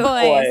 Talk about the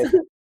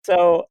boys.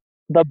 So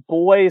the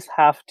boys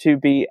have to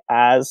be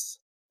as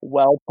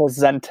well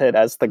presented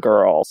as the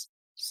girls.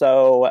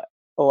 So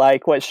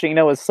like what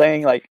Sheena was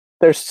saying, like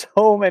there's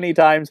so many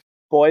times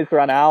boys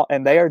run out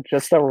and they are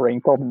just a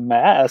wrinkled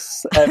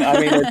mess. And I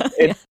mean,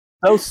 it's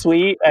so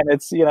sweet and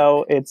it's,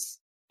 it's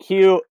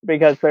cute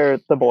because they're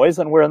the boys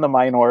and we're in the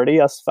minority,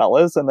 us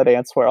fellas in the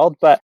dance world,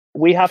 but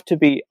we have to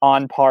be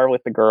on par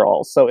with the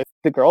girls. So if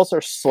the girls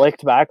are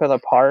slicked back with a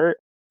part,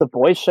 the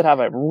boys should have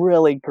a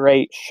really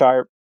great,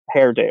 sharp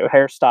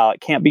hairstyle.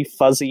 It can't be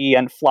fuzzy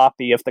and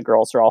floppy if the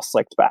girls are all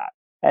slicked back.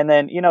 And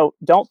then,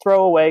 don't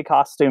throw away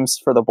costumes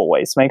for the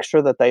boys. Make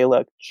sure that they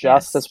look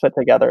just as put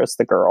together as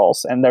the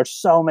girls. And there's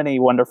so many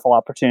wonderful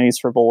opportunities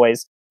for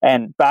boys.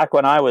 And back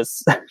when I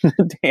was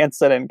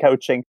dancing and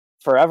coaching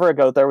forever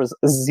ago, there was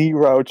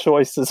 0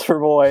 choices for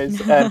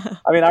boys. And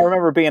I mean, I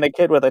remember being a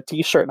kid with a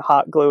t-shirt and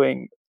hot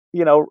gluing,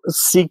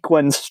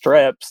 sequin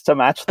strips to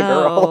match the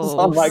girls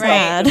on my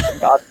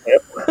costume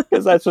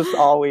because that's just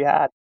all we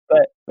had.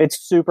 But it's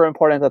super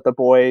important that the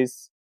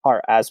boys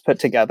are as put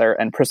together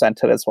and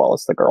presented as well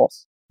as the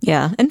girls.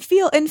 Yeah, and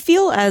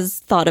feel as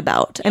thought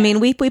about. I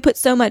mean, we put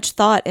so much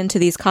thought into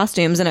these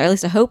costumes, and at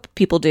least I hope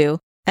people do.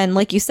 And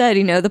like you said,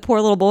 the poor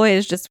little boy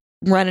is just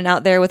running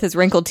out there with his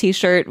wrinkled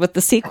t-shirt with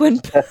the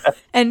sequin.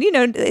 And,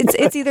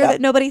 it's either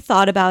that nobody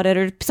thought about it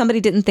or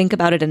somebody didn't think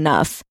about it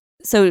enough.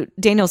 So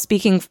Daniel,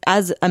 speaking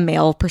as a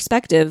male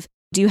perspective,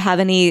 do you have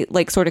any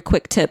sort of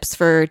quick tips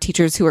for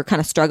teachers who are kind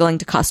of struggling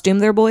to costume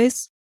their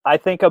boys? I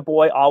think a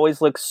boy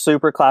always looks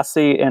super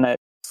classy in a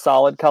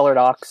solid colored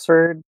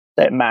Oxford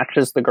that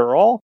matches the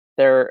girl.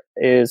 There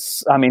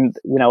is,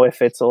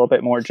 if it's a little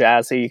bit more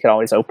jazzy, you can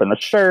always open the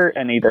shirt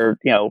and either,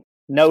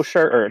 no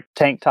shirt or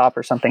tank top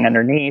or something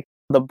underneath.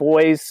 The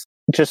boys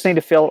just need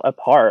to feel a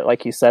part,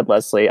 like you said,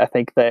 Leslie. I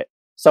think that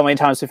so many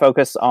times we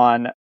focus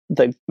on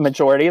the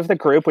majority of the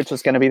group, which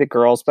is going to be the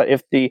girls. But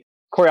if the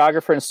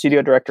choreographer and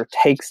studio director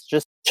takes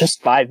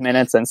just 5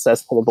 minutes and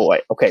says to the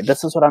boy, okay,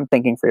 this is what I'm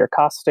thinking for your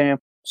costume,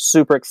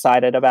 super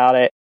excited about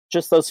it.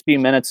 Just those few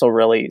minutes will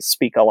really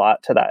speak a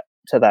lot to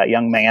that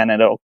young man,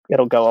 and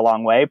it'll go a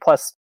long way.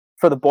 Plus,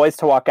 for the boys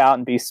to walk out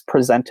and be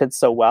presented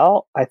so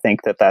well, I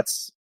think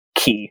that's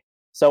key.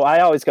 So I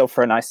always go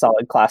for a nice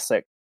solid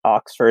classic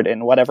Oxford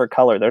in whatever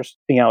color. There's,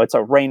 it's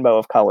a rainbow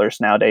of colors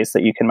nowadays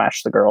that you can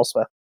match the girls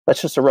with.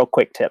 That's just a real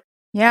quick tip.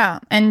 Yeah.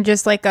 And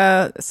just like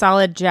a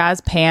solid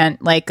jazz pant,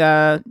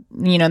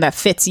 that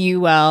fits you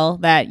well,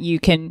 that you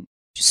can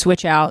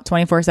switch out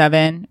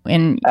 24/7.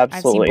 And Absolutely.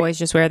 I've seen boys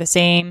just wear the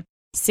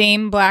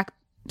same black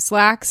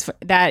slacks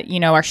that,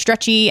 are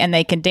stretchy and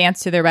they can dance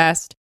to their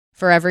best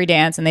for every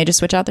dance, and they just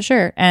switch out the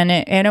shirt and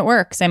it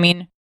works. I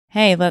mean,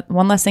 hey,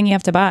 one less thing you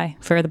have to buy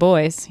for the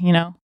boys,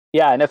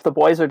 Yeah, and if the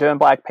boys are doing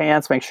black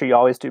pants, make sure you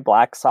always do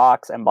black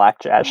socks and black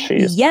jazz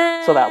shoes.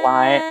 Yeah. So that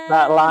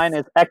line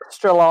is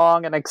extra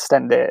long and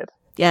extended.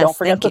 Yes, Don't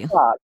forget the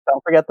socks.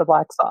 Don't forget the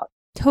black socks.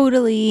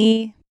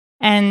 Totally.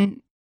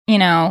 And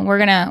we're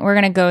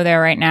gonna go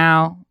there right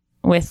now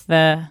with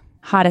the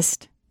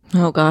hottest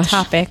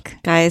topic,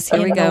 guys.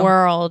 Here we go. The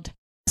world.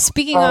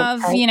 Speaking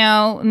of,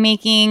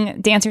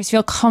 making dancers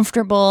feel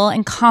comfortable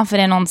and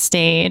confident on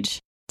stage,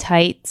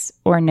 tights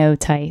or no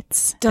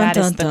tights? That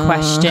is the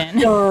question.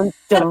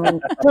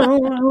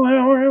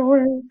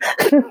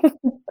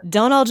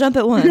 Don't all jump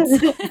at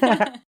once.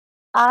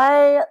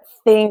 I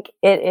think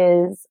it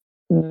is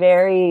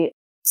very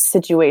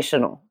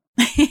situational.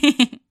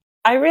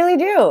 I really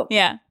do.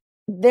 Yeah.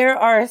 There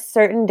are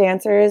certain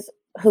dancers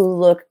who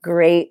look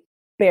great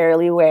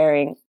barely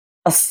wearing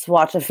a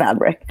swatch of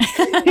fabric.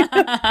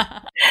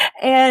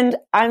 And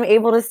I'm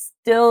able to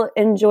still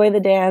enjoy the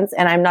dance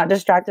and I'm not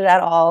distracted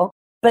at all.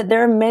 But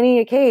there are many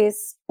a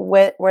case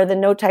where the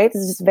no tights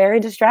is just very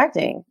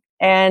distracting.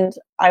 And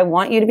I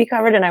want you to be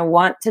covered and I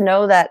want to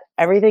know that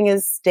everything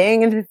is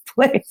staying in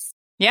place.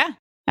 Yeah,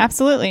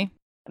 absolutely.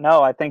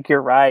 No, I think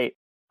you're right.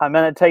 I'm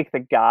going to take the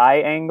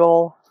guy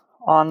angle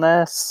on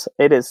this.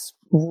 It is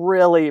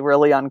really,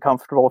 really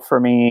uncomfortable for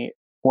me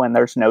when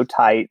there's no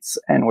tights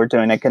and we're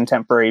doing a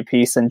contemporary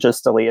piece in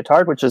just a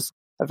leotard, which is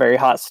a very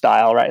hot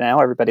style right now.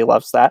 Everybody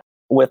loves that.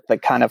 With the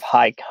kind of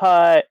high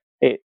cut,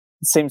 it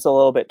seems a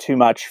little bit too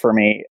much for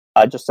me.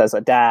 Just as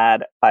a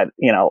dad,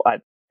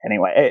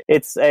 anyway,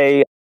 it's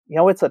a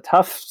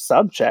tough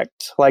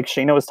subject. Like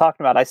Sheena was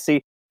talking about, I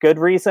see good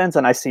reasons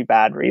and I see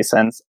bad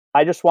reasons.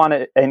 I just want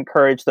to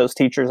encourage those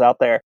teachers out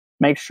there.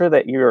 Make sure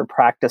that you're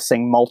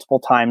practicing multiple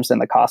times in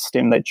the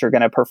costume that you're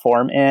going to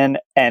perform in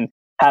and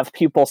have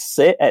people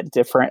sit at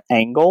different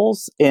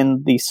angles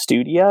in the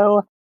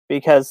studio,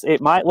 because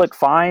it might look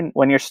fine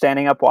when you're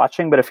standing up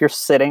watching, but if you're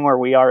sitting where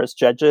we are as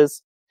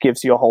judges,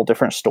 gives you a whole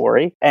different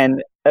story,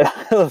 and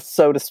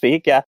so to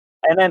speak. Yeah.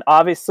 And then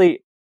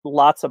obviously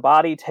lots of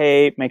body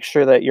tape. Make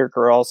sure that your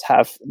girls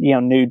have,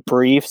 nude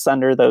briefs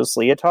under those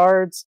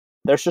leotards.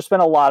 There's just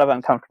been a lot of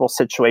uncomfortable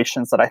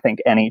situations that I think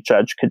any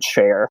judge could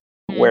share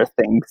where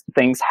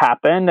things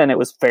happened and it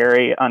was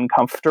very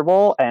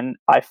uncomfortable. And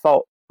I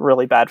felt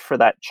really bad for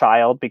that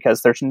child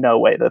because there's no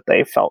way that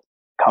they felt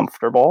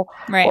comfortable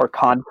or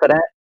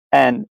confident.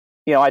 And,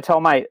 I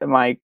tell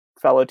my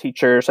fellow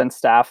teachers and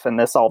staff and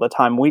this all the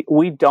time,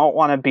 we don't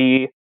want to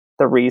be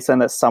the reason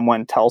that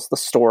someone tells the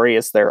story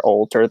as they're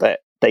older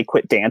that they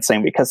quit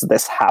dancing because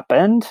this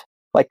happened.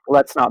 Like,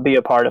 let's not be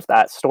a part of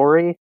that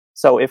story.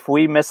 So if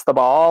we missed the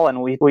ball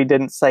and we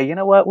didn't say, you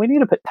know what, we need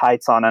to put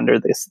tights on under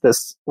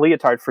this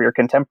leotard for your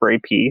contemporary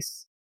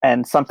piece,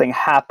 and something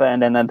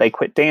happened and then they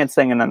quit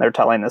dancing and then they're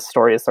telling this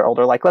story as they're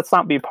older, like, let's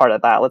not be part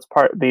of that. Let's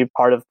be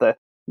part of the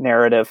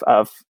narrative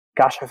of,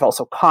 gosh, I felt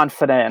so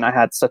confident and I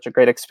had such a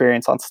great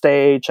experience on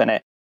stage and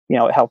it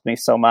helped me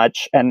so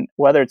much. And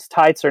whether it's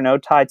tights or no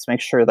tights,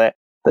 make sure that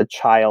the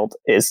child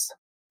is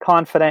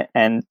confident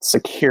and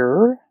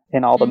secure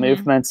in all the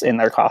movements in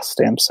their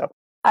costume. So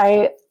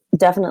I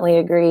definitely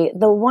agree.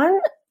 The one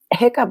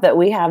hiccup that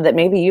we have that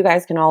maybe you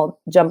guys can all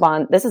jump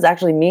on, this is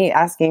actually me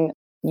asking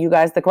you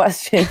guys the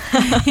question.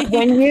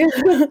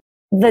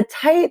 The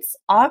tights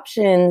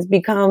options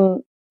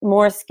become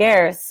more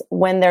scarce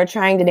when they're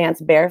trying to dance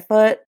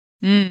barefoot.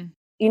 You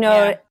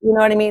know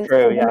what I mean?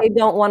 True, so they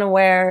don't want to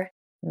wear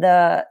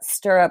the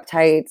stirrup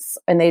tights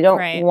and they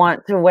don't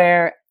want to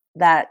wear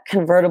that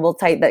convertible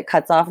tight that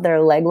cuts off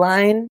their leg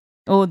line.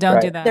 Oh,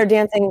 don't do that. They're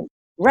dancing,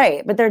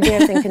 but they're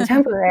dancing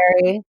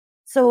contemporary.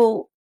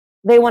 So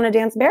they want to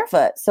dance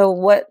barefoot. So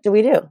what do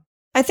we do?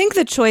 I think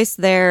the choice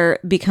there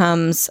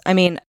becomes,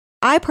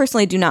 I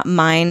personally do not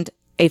mind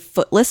a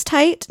footless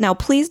tight. Now,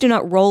 please do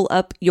not roll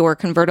up your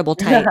convertible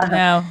tight.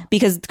 No.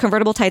 Because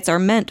convertible tights are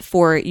meant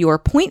for your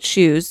point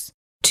shoes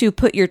to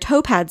put your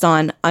toe pads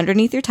on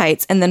underneath your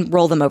tights and then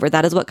roll them over.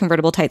 That is what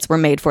convertible tights were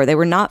made for. They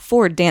were not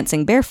for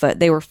dancing barefoot.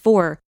 They were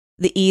for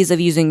the ease of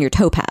using your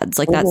toe pads.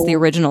 Like that's the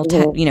original,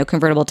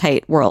 convertible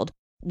tight world.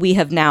 We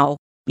have now,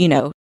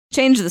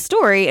 changed the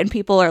story and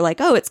people are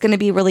like, oh, it's going to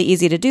be really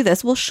easy to do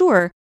this. Well,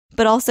 sure.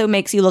 But also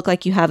makes you look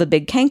like you have a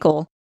big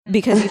cankle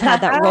because you've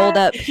had that rolled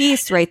up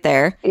piece right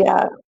there.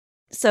 Yeah.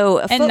 So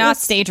and not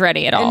stage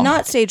ready at all. And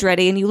not stage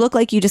ready. And you look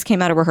like you just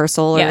came out of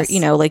rehearsal or,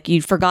 like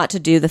you forgot to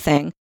do the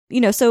thing.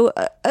 So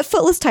a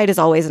footless tight is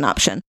always an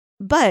option.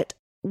 But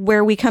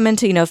where we come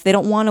into, if they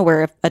don't want to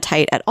wear a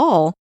tight at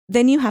all,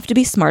 then you have to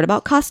be smart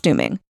about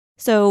costuming.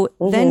 So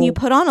then you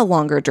put on a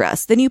longer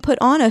dress. Then you put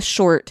on a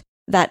short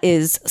that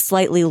is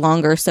slightly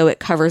longer so it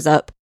covers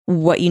up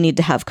what you need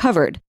to have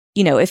covered.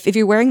 If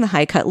you're wearing the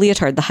high cut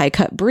leotard, the high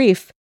cut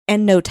brief,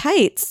 and no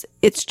tights,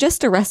 it's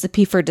just a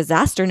recipe for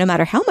disaster no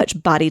matter how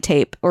much body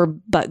tape or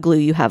butt glue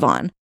you have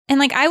on.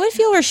 And I would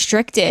feel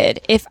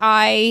restricted if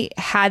I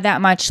had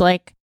that much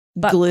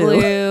butt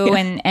glue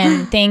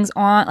and things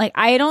on.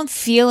 I don't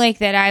feel like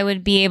that I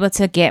would be able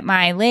to get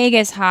my leg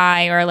as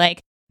high or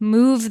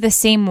move the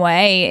same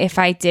way if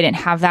I didn't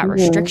have that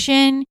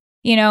restriction.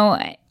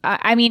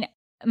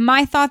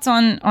 My thoughts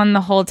on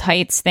the whole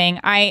tights thing.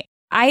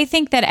 I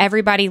think that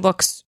everybody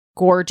looks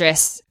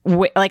gorgeous.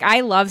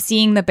 I love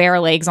seeing the bare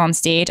legs on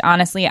stage.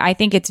 Honestly, I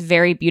think it's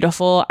very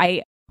beautiful.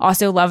 I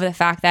also love the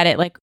fact that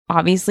it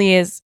obviously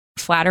is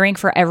flattering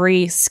for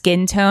every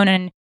skin tone,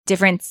 and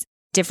different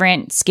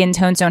skin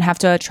tones don't have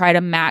to try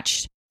to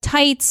match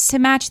tights to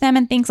match them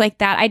and things like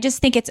that. I just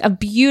think it's a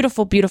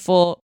beautiful,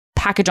 beautiful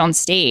package on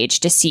stage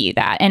to see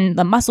that and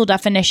the muscle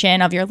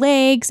definition of your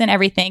legs and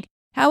everything.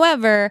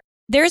 However,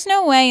 there's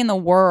no way in the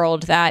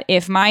world that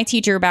if my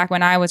teacher back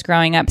when I was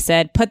growing up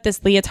said, put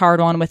this leotard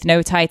on with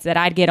no tights, that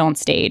I'd get on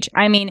stage.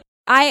 I mean,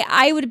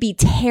 I would be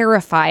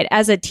terrified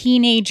as a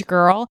teenage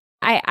girl.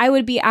 I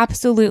would be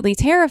absolutely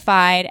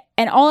terrified.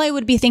 And all I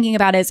would be thinking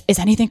about is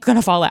anything going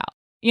to fall out?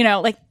 You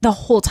know, like the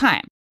whole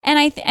time.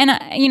 And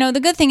you know, the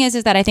good thing is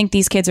that I think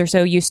these kids are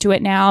so used to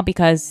it now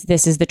because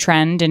this is the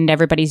trend and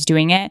everybody's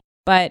doing it.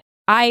 But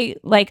I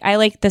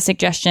like the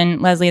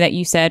suggestion, Leslie, that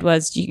you said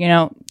was, you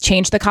know,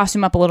 change the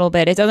costume up a little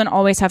bit. It doesn't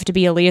always have to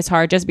be a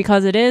leotard just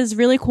because it is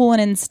really cool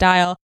and in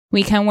style.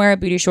 We can wear a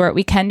booty short.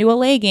 We can do a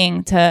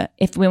legging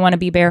if we want to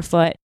be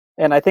barefoot.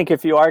 And I think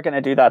if you are going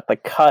to do that, the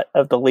cut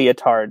of the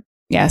leotard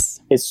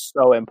is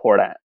so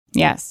important.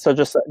 Yes. So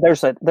just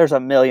there's a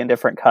million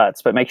different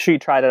cuts, but make sure you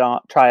try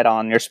it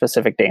on your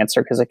specific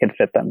dancer because it can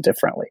fit them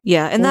differently.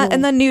 Yeah,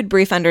 and the nude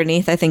brief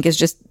underneath I think is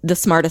just the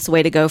smartest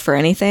way to go for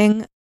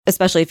anything,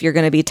 especially if you're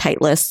going to be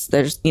tightless.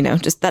 There's, you know,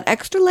 just that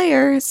extra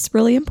layer is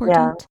really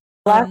important.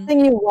 Yeah. Last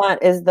thing you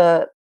want is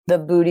the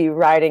booty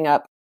riding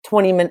up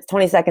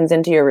 20 seconds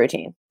into your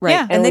routine. Right.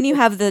 Yeah. And then you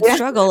have the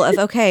struggle of,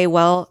 okay,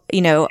 well,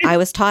 you know, I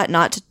was taught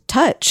not to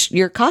touch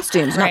your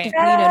costumes, not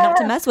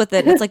to mess with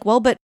it. And it's like, well,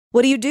 but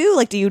what do you do?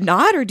 Like, do you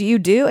not, or do you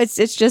do?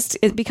 It's just,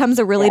 it becomes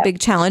a really big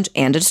challenge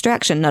and a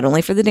distraction, not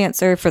only for the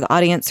dancer, for the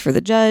audience, for the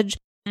judge.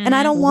 Mm-hmm. And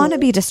I don't want to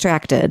be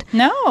distracted.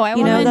 No, I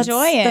want to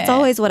enjoy it. That's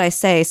always what I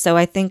say. So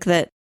I think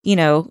that, you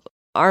know,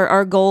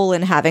 our goal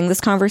in having this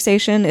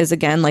conversation is,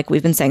 again, like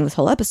we've been saying this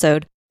whole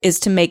episode, is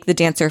to make the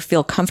dancer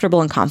feel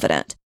comfortable and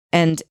confident.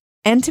 And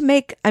to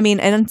make,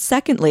 and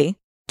secondly,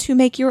 to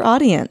make your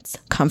audience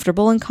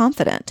comfortable and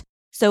confident.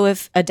 So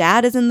if a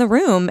dad is in the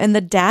room and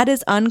the dad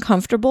is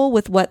uncomfortable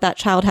with what that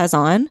child has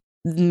on,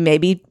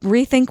 maybe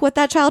rethink what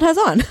that child has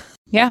on.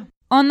 Yeah.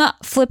 On the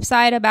flip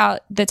side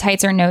about the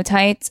tights or no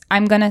tights,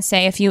 I'm going to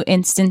say a few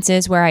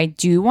instances where I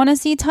do want to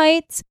see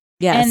tights.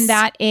 Yes. And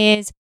that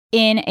is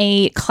in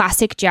a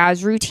classic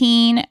jazz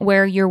routine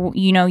where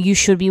you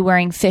should be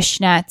wearing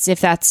fishnets if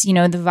that's, the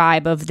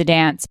vibe of the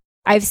dance.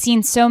 I've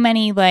seen so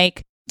many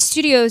like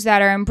studios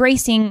that are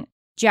embracing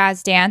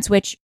jazz dance,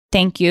 which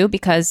thank you,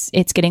 because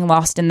it's getting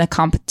lost in the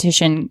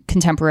competition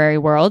contemporary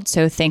world.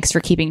 So thanks for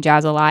keeping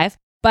jazz alive.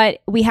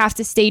 But we have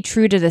to stay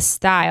true to the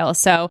style.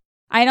 So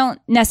I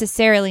don't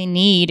necessarily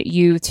need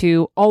you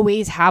to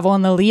always have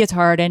on the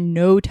leotard and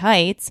no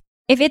tights.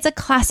 If it's a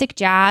classic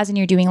jazz and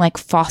you're doing like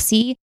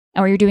Fosse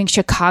or you're doing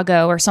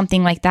Chicago or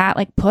something like that,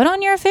 like put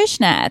on your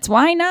fishnets.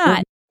 Why not?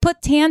 Mm-hmm.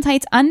 Put tan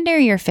tights under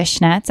your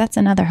fishnets. That's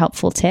another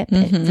helpful tip.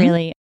 Mm-hmm. It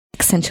really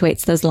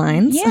accentuates those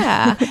lines.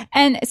 Yeah.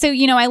 And so,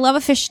 I love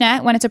a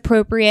fishnet when it's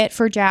appropriate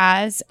for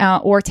jazz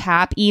or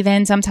tap,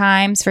 even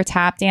sometimes for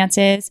tap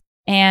dances.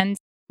 And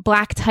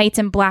black tights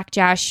and black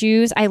jazz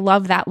shoes. I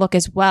love that look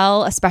as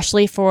well,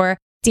 especially for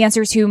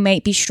dancers who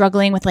might be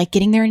struggling with like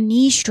getting their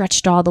knees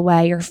stretched all the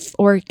way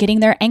or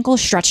getting their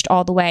ankles stretched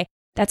all the way.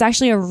 That's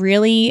actually a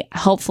really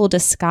helpful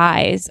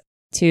disguise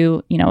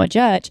to, a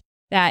judge,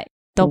 that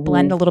they'll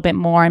blend a little bit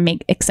more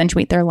and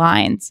accentuate their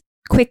lines.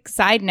 Quick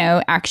side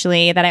note,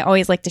 actually, that I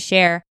always like to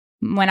share.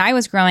 When I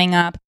was growing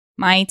up,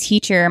 my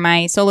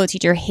solo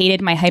teacher,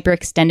 hated my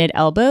hyperextended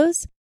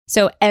elbows.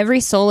 So every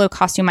solo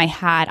costume I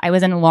had, I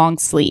was in long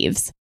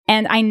sleeves.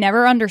 And I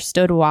never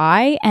understood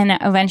why. And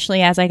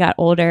eventually, as I got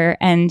older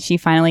and she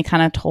finally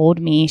kind of told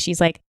me,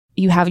 she's like,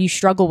 you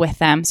struggle with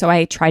them. So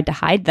I tried to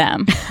hide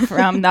them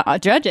from the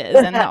judges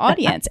and the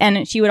audience.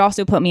 And she would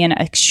also put me in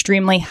an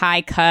extremely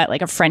high cut,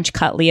 like a French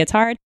cut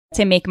leotard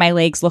to make my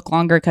legs look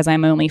longer because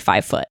I'm only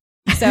 5 foot.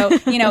 So,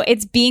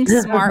 it's being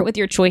smart with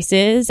your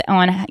choices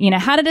on,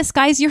 how to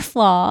disguise your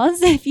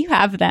flaws if you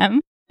have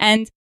them,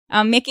 and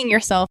making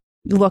yourself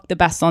look the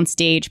best on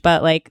stage.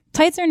 But like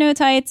tights or no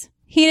tights,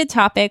 heated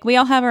topic. We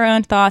all have our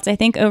own thoughts. I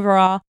think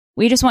overall,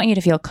 we just want you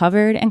to feel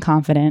covered and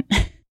confident.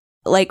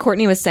 Like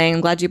Courtney was saying,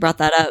 I'm glad you brought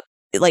that up.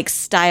 Like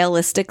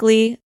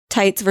stylistically,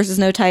 tights versus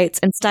no tights,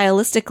 and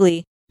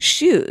stylistically,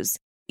 shoes.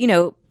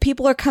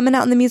 People are coming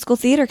out in the musical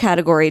theater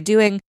category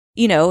doing,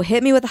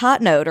 hit me with a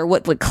hot note or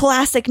what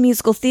classic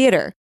musical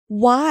theater.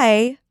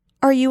 Why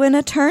are you in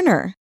a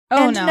Turner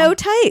and no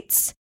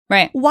tights?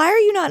 Right. Why are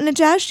you not in a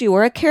jazz shoe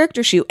or a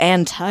character shoe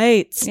and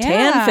tights,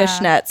 tan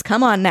fishnets?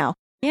 Come on now.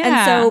 Yeah.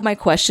 And so my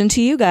question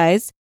to you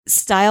guys,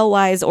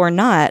 style-wise or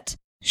not,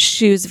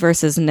 shoes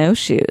versus no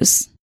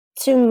shoes.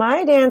 To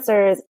my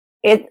dancers,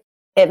 it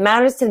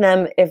matters to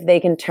them if they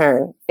can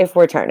turn, if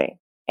we're turning.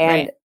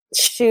 And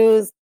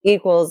shoes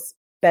equals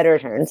better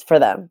turns for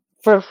them.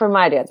 For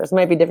my dancers, it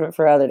might be different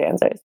for other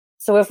dancers.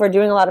 So if we're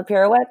doing a lot of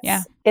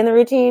pirouettes in the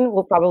routine,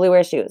 we'll probably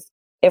wear shoes.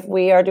 If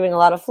we are doing a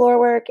lot of floor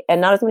work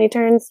and not as many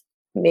turns,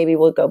 maybe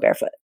we'll go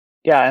barefoot.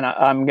 Yeah, and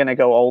I'm going to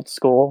go old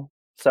school.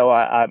 So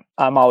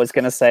I'm always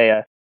going to say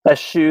a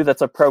shoe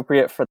that's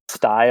appropriate for the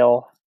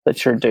style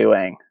that you're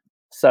doing.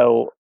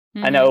 So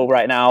I know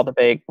right now the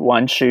big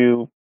one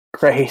shoe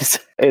craze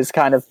is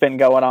kind of been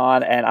going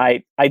on. And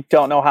I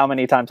don't know how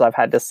many times I've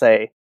had to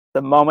say,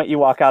 the moment you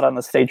walk out on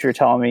the stage, you're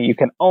telling me you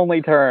can only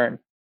turn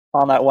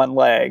on that one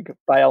leg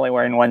by only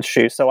wearing one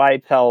shoe. So I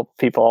tell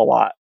people a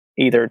lot,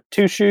 either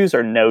 2 shoes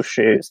or no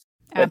shoes.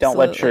 But don't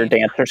let your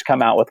dancers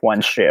come out with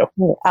 1 shoe.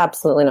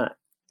 Absolutely not.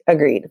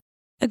 Agreed.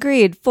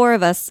 Agreed. 4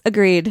 of us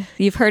agreed.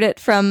 You've heard it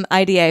from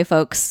IDA,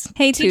 folks.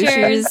 Hey, 2 teachers.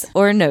 shoes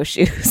or no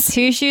shoes.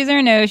 2 shoes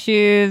or no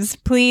shoes.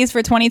 Please,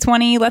 for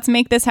 2020, let's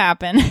make this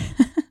happen.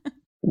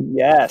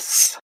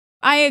 Yes.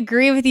 I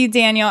agree with you,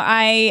 Daniel.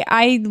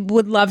 I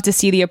would love to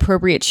see the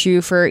appropriate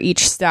shoe for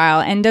each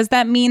style. And does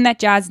that mean that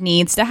jazz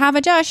needs to have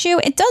a jazz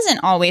shoe? It doesn't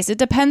always. It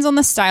depends on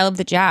the style of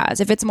the jazz.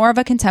 If it's more of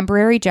a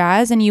contemporary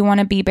jazz and you want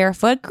to be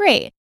barefoot,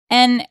 great.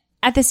 And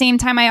at the same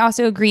time, I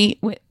also agree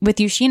with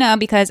you, Sheena,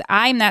 because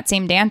I'm that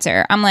same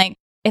dancer. I'm like,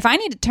 if I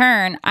need to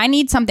turn, I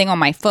need something on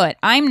my foot.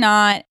 I'm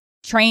not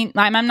trained.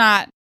 I'm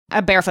not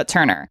a barefoot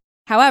turner.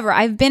 However,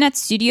 I've been at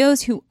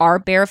studios who are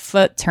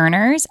barefoot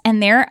turners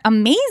and they're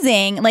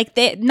amazing. Like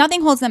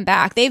nothing holds them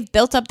back. They've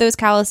built up those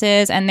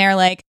calluses and they're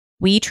like,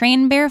 we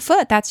train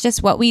barefoot. That's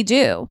just what we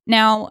do.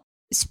 Now,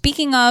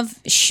 speaking of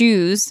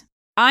shoes,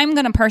 I'm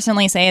going to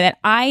personally say that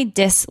I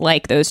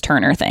dislike those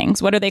turner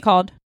things. What are they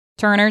called?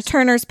 Turners,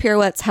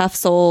 pirouettes, half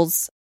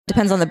soles.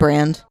 Depends on the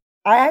brand.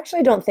 I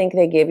actually don't think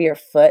they give your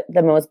foot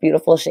the most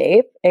beautiful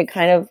shape. It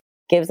kind of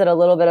gives it a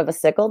little bit of a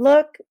sickled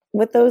look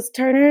with those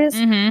turners.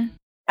 Mm-hmm.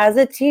 As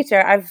a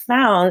teacher, I've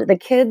found the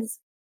kids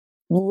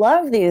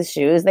love these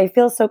shoes. They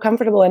feel so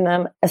comfortable in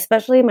them,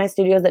 especially in my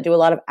studios that do a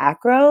lot of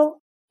acro,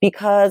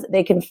 because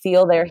they can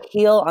feel their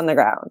heel on the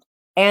ground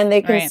and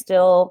they can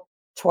still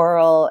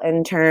twirl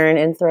and turn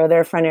and throw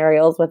their front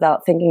aerials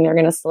without thinking they're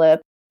going to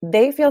slip.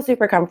 They feel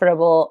super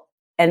comfortable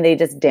and they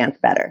just dance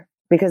better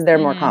because they're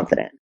more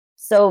confident.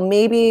 So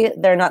maybe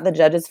they're not the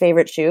judge's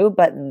favorite shoe,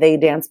 but they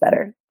dance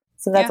better.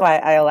 So that's why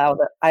I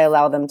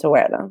allow them to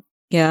wear them.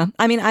 Yeah.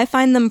 I mean, I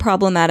find them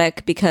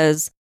problematic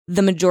because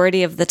the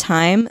majority of the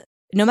time,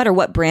 no matter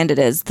what brand it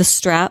is, the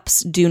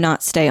straps do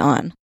not stay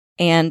on.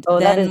 And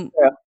that is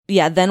true.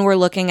 Yeah, then we're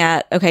looking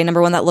at, okay,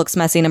 number 1, that looks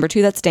messy. Number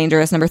 2, that's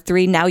dangerous. Number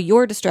 3, now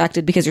you're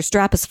distracted because your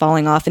strap is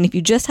falling off. And if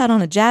you just had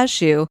on a jazz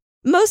shoe,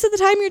 most of the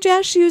time your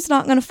jazz shoe is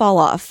not going to fall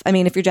off. I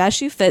mean, if your jazz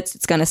shoe fits,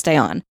 it's going to stay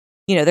on.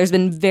 You know, there's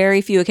been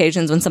very few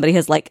occasions when somebody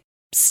has like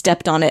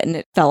stepped on it and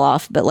it fell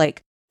off, but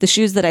like the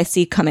shoes that I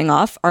see coming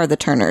off are the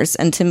turners.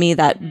 And to me,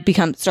 that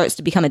starts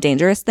to become a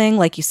dangerous thing.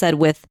 Like you said,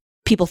 with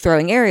people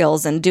throwing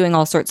aerials and doing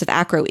all sorts of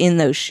acro in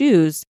those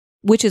shoes,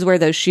 which is where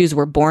those shoes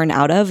were born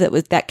out of.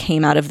 That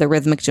came out of the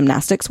rhythmic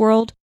gymnastics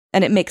world.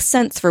 And it makes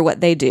sense for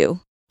what they do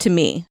to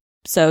me.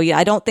 So yeah,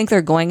 I don't think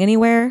they're going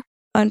anywhere,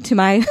 to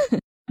my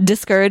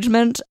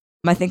discouragement.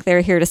 I think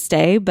they're here to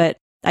stay, but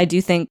I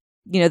do think,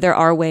 you know, there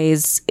are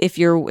ways if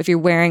you're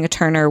wearing a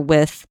turner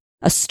with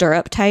a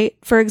stirrup tight,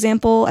 for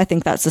example, I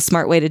think that's a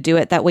smart way to do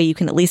it. That way you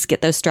can at least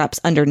get those straps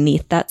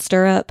underneath that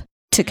stirrup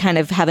to kind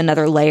of have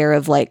another layer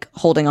of like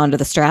holding onto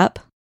the strap.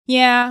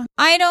 Yeah,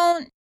 I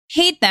don't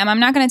hate them.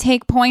 I'm not going to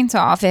take points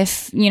off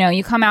if, you know,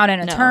 you come out in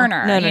a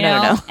turner.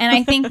 No. And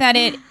I think that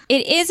it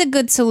is a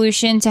good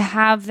solution to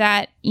have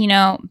that, you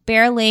know,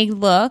 bare leg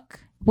look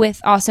with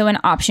also an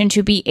option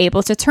to be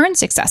able to turn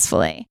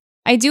successfully.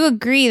 I do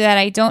agree that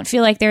I don't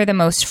feel like they're the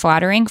most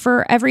flattering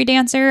for every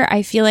dancer.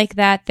 I feel like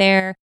that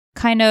they're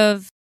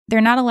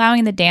not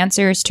allowing the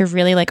dancers to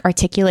really like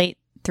articulate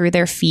through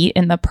their feet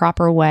in the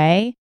proper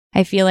way.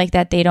 I feel like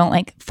that they don't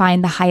like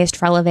find the highest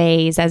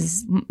releves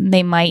as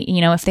they might,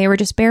 you know, if they were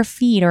just bare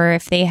feet or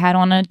if they had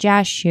on a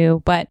jazz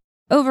shoe. But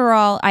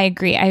overall, I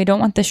agree. I don't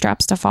want the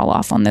straps to fall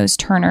off on those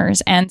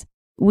turners. And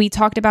we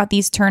talked about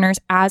these turners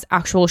as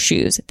actual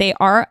shoes. They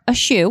are a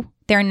shoe.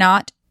 They're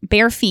not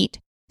bare feet.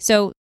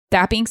 So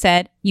that being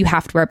said, you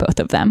have to wear both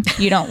of them.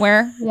 You don't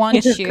wear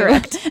one shoe.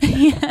 Correct.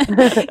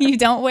 You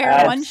don't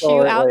wear one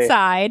shoe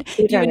outside.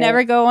 You would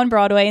never go on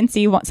Broadway and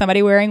see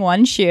somebody wearing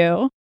one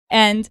shoe.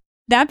 And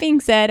that being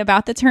said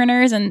about the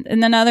turners, and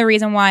another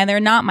reason why they're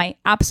not my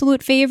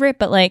absolute favorite,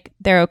 but like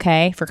they're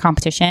okay for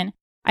competition.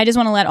 I just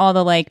want to let all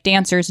the like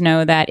dancers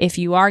know that if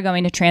you are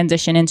going to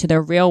transition into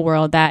the real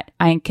world, that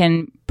I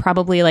can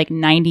probably like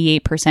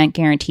 98%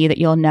 guarantee that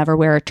you'll never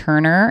wear a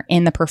turner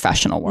in the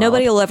professional world.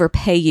 Nobody will ever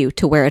pay you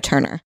to wear a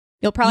turner.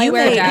 You'll probably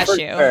wear a jazz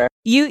shoe. Sure.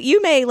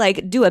 You may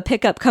like do a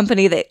pickup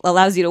company that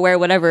allows you to wear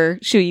whatever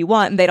shoe you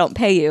want and they don't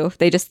pay you.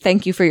 They just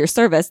thank you for your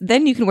service.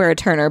 Then you can wear a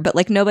turner, but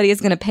like nobody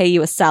is going to pay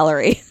you a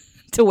salary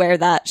to wear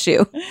that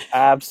shoe.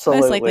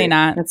 Absolutely. Most likely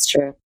not. That's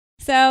true.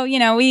 So, you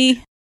know,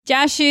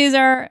 jazz shoes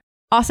are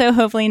also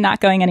hopefully not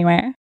going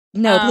anywhere.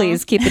 No,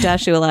 please keep the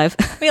jazz shoe alive.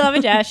 We love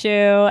a jazz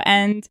shoe,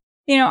 and,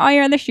 you know, all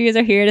your other shoes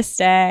are here to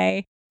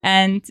stay.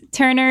 And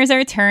turners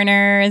are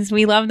turners.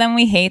 We love them.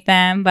 We hate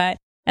them. But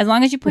as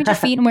long as you point your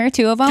feet and wear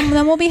 2 of them,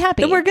 then we'll be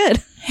happy. Then we're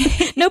good.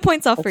 No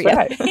points off for you.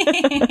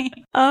 Right.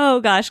 Oh,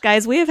 gosh,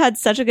 guys, we have had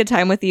such a good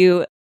time with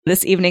you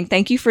this evening.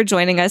 Thank you for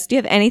joining us. Do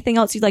you have anything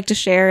else you'd like to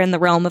share in the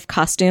realm of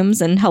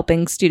costumes and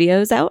helping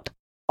studios out?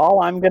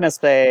 All I'm going to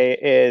say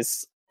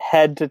is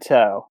head to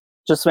toe.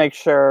 Just make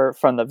sure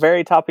from the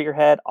very top of your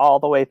head all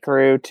the way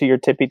through to your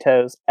tippy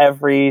toes,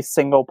 every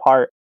single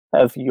part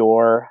of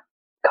your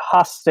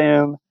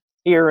costume,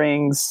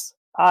 earrings,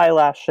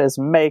 eyelashes,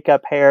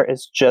 makeup, hair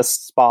is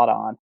just spot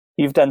on.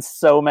 You've done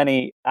so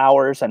many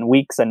hours and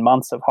weeks and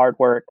months of hard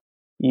work.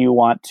 You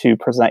want to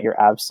present your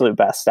absolute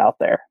best out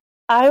there.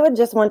 I would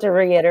just want to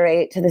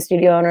reiterate to the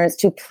studio owners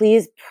to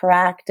please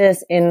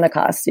practice in the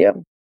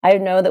costume. I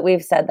know that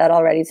we've said that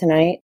already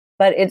tonight,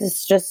 but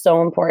it's just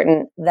so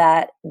important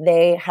that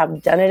they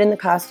have done it in the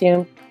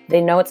costume.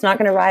 They know it's not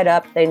going to ride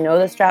up. They know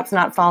the strap's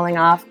not falling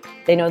off.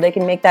 They know they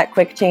can make that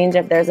quick change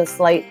if there's a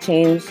slight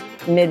change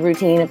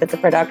mid-routine, if it's a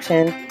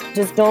production.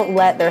 Just don't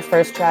let their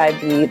first try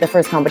be the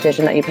first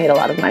competition that you paid a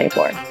lot of money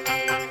for.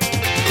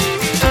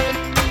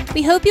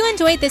 We hope you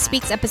enjoyed this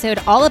week's episode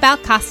all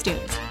about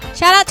costumes.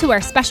 Shout out to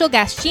our special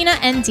guests, Sheena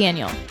and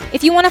Daniel.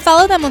 If you want to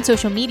follow them on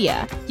social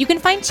media, you can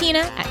find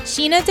Sheena at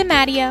Sheena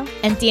DiMatteo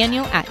and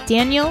Daniel at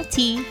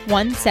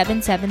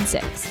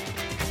DanielT1776.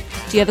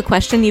 Do you have a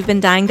question you've been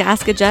dying to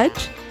ask a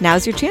judge?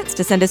 Now's your chance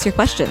to send us your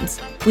questions.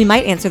 We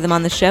might answer them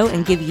on the show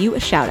and give you a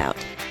shout out.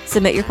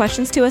 Submit your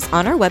questions to us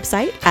on our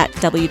website at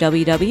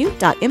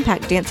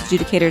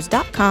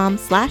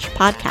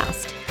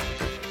www.impactdanceadjudicators.com/podcast.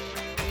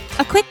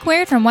 A quick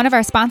word from one of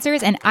our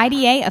sponsors and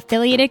IDA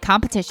affiliated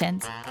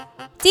competitions.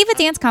 Diva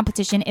Dance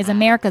Competition is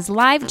America's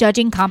live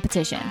judging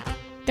competition.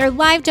 Their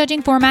live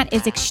judging format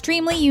is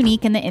extremely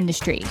unique in the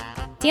industry.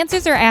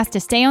 Dancers are asked to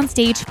stay on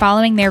stage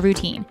following their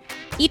routine.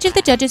 Each of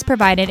the judges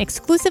provided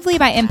exclusively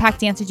by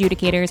Impact Dance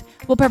Adjudicators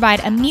will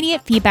provide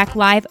immediate feedback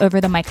live over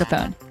the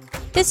microphone.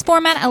 This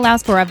format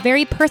allows for a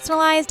very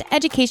personalized,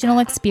 educational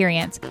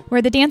experience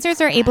where the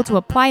dancers are able to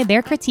apply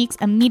their critiques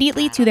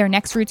immediately to their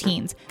next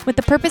routines with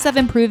the purpose of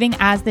improving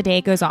as the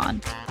day goes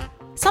on.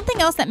 Something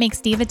else that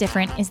makes Diva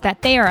different is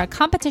that they are a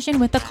competition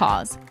with a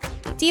cause.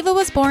 Diva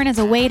was born as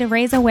a way to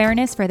raise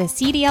awareness for the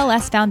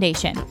CDLS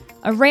Foundation,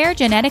 a rare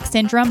genetic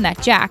syndrome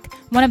that Jack,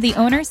 one of the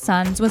owner's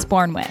sons, was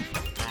born with.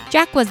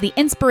 Jack was the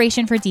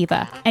inspiration for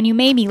Diva, and you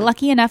may be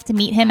lucky enough to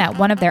meet him at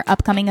one of their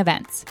upcoming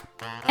events.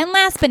 And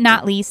last but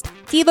not least,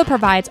 Diva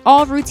provides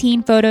all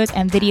routine photos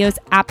and videos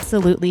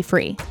absolutely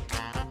free.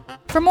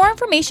 For more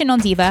information on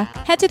Diva,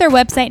 head to their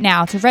website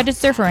now to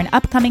register for an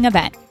upcoming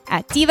event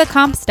at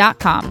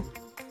divacomps.com.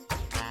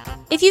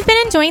 If you've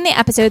been enjoying the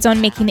episodes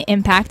on Making the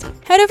Impact,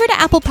 head over to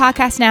Apple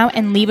Podcasts now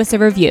and leave us a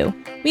review.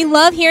 We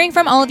love hearing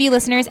from all of you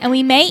listeners, and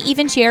we may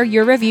even share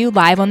your review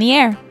live on the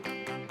air.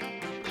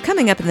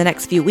 Coming up in the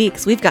next few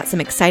weeks, we've got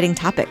some exciting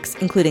topics,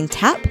 including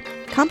TAP,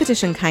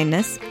 competition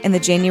kindness, and the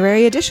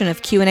January edition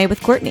of Q&A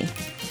with Courtney.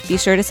 Be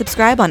sure to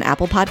subscribe on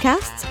Apple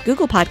Podcasts,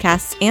 Google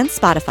Podcasts, and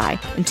Spotify,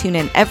 and tune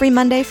in every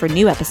Monday for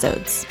new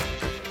episodes.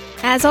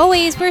 As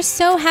always, we're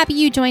so happy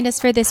you joined us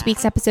for this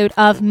week's episode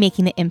of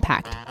Making the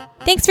Impact.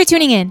 Thanks for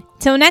tuning in.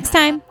 Till next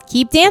time,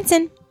 keep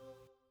dancing.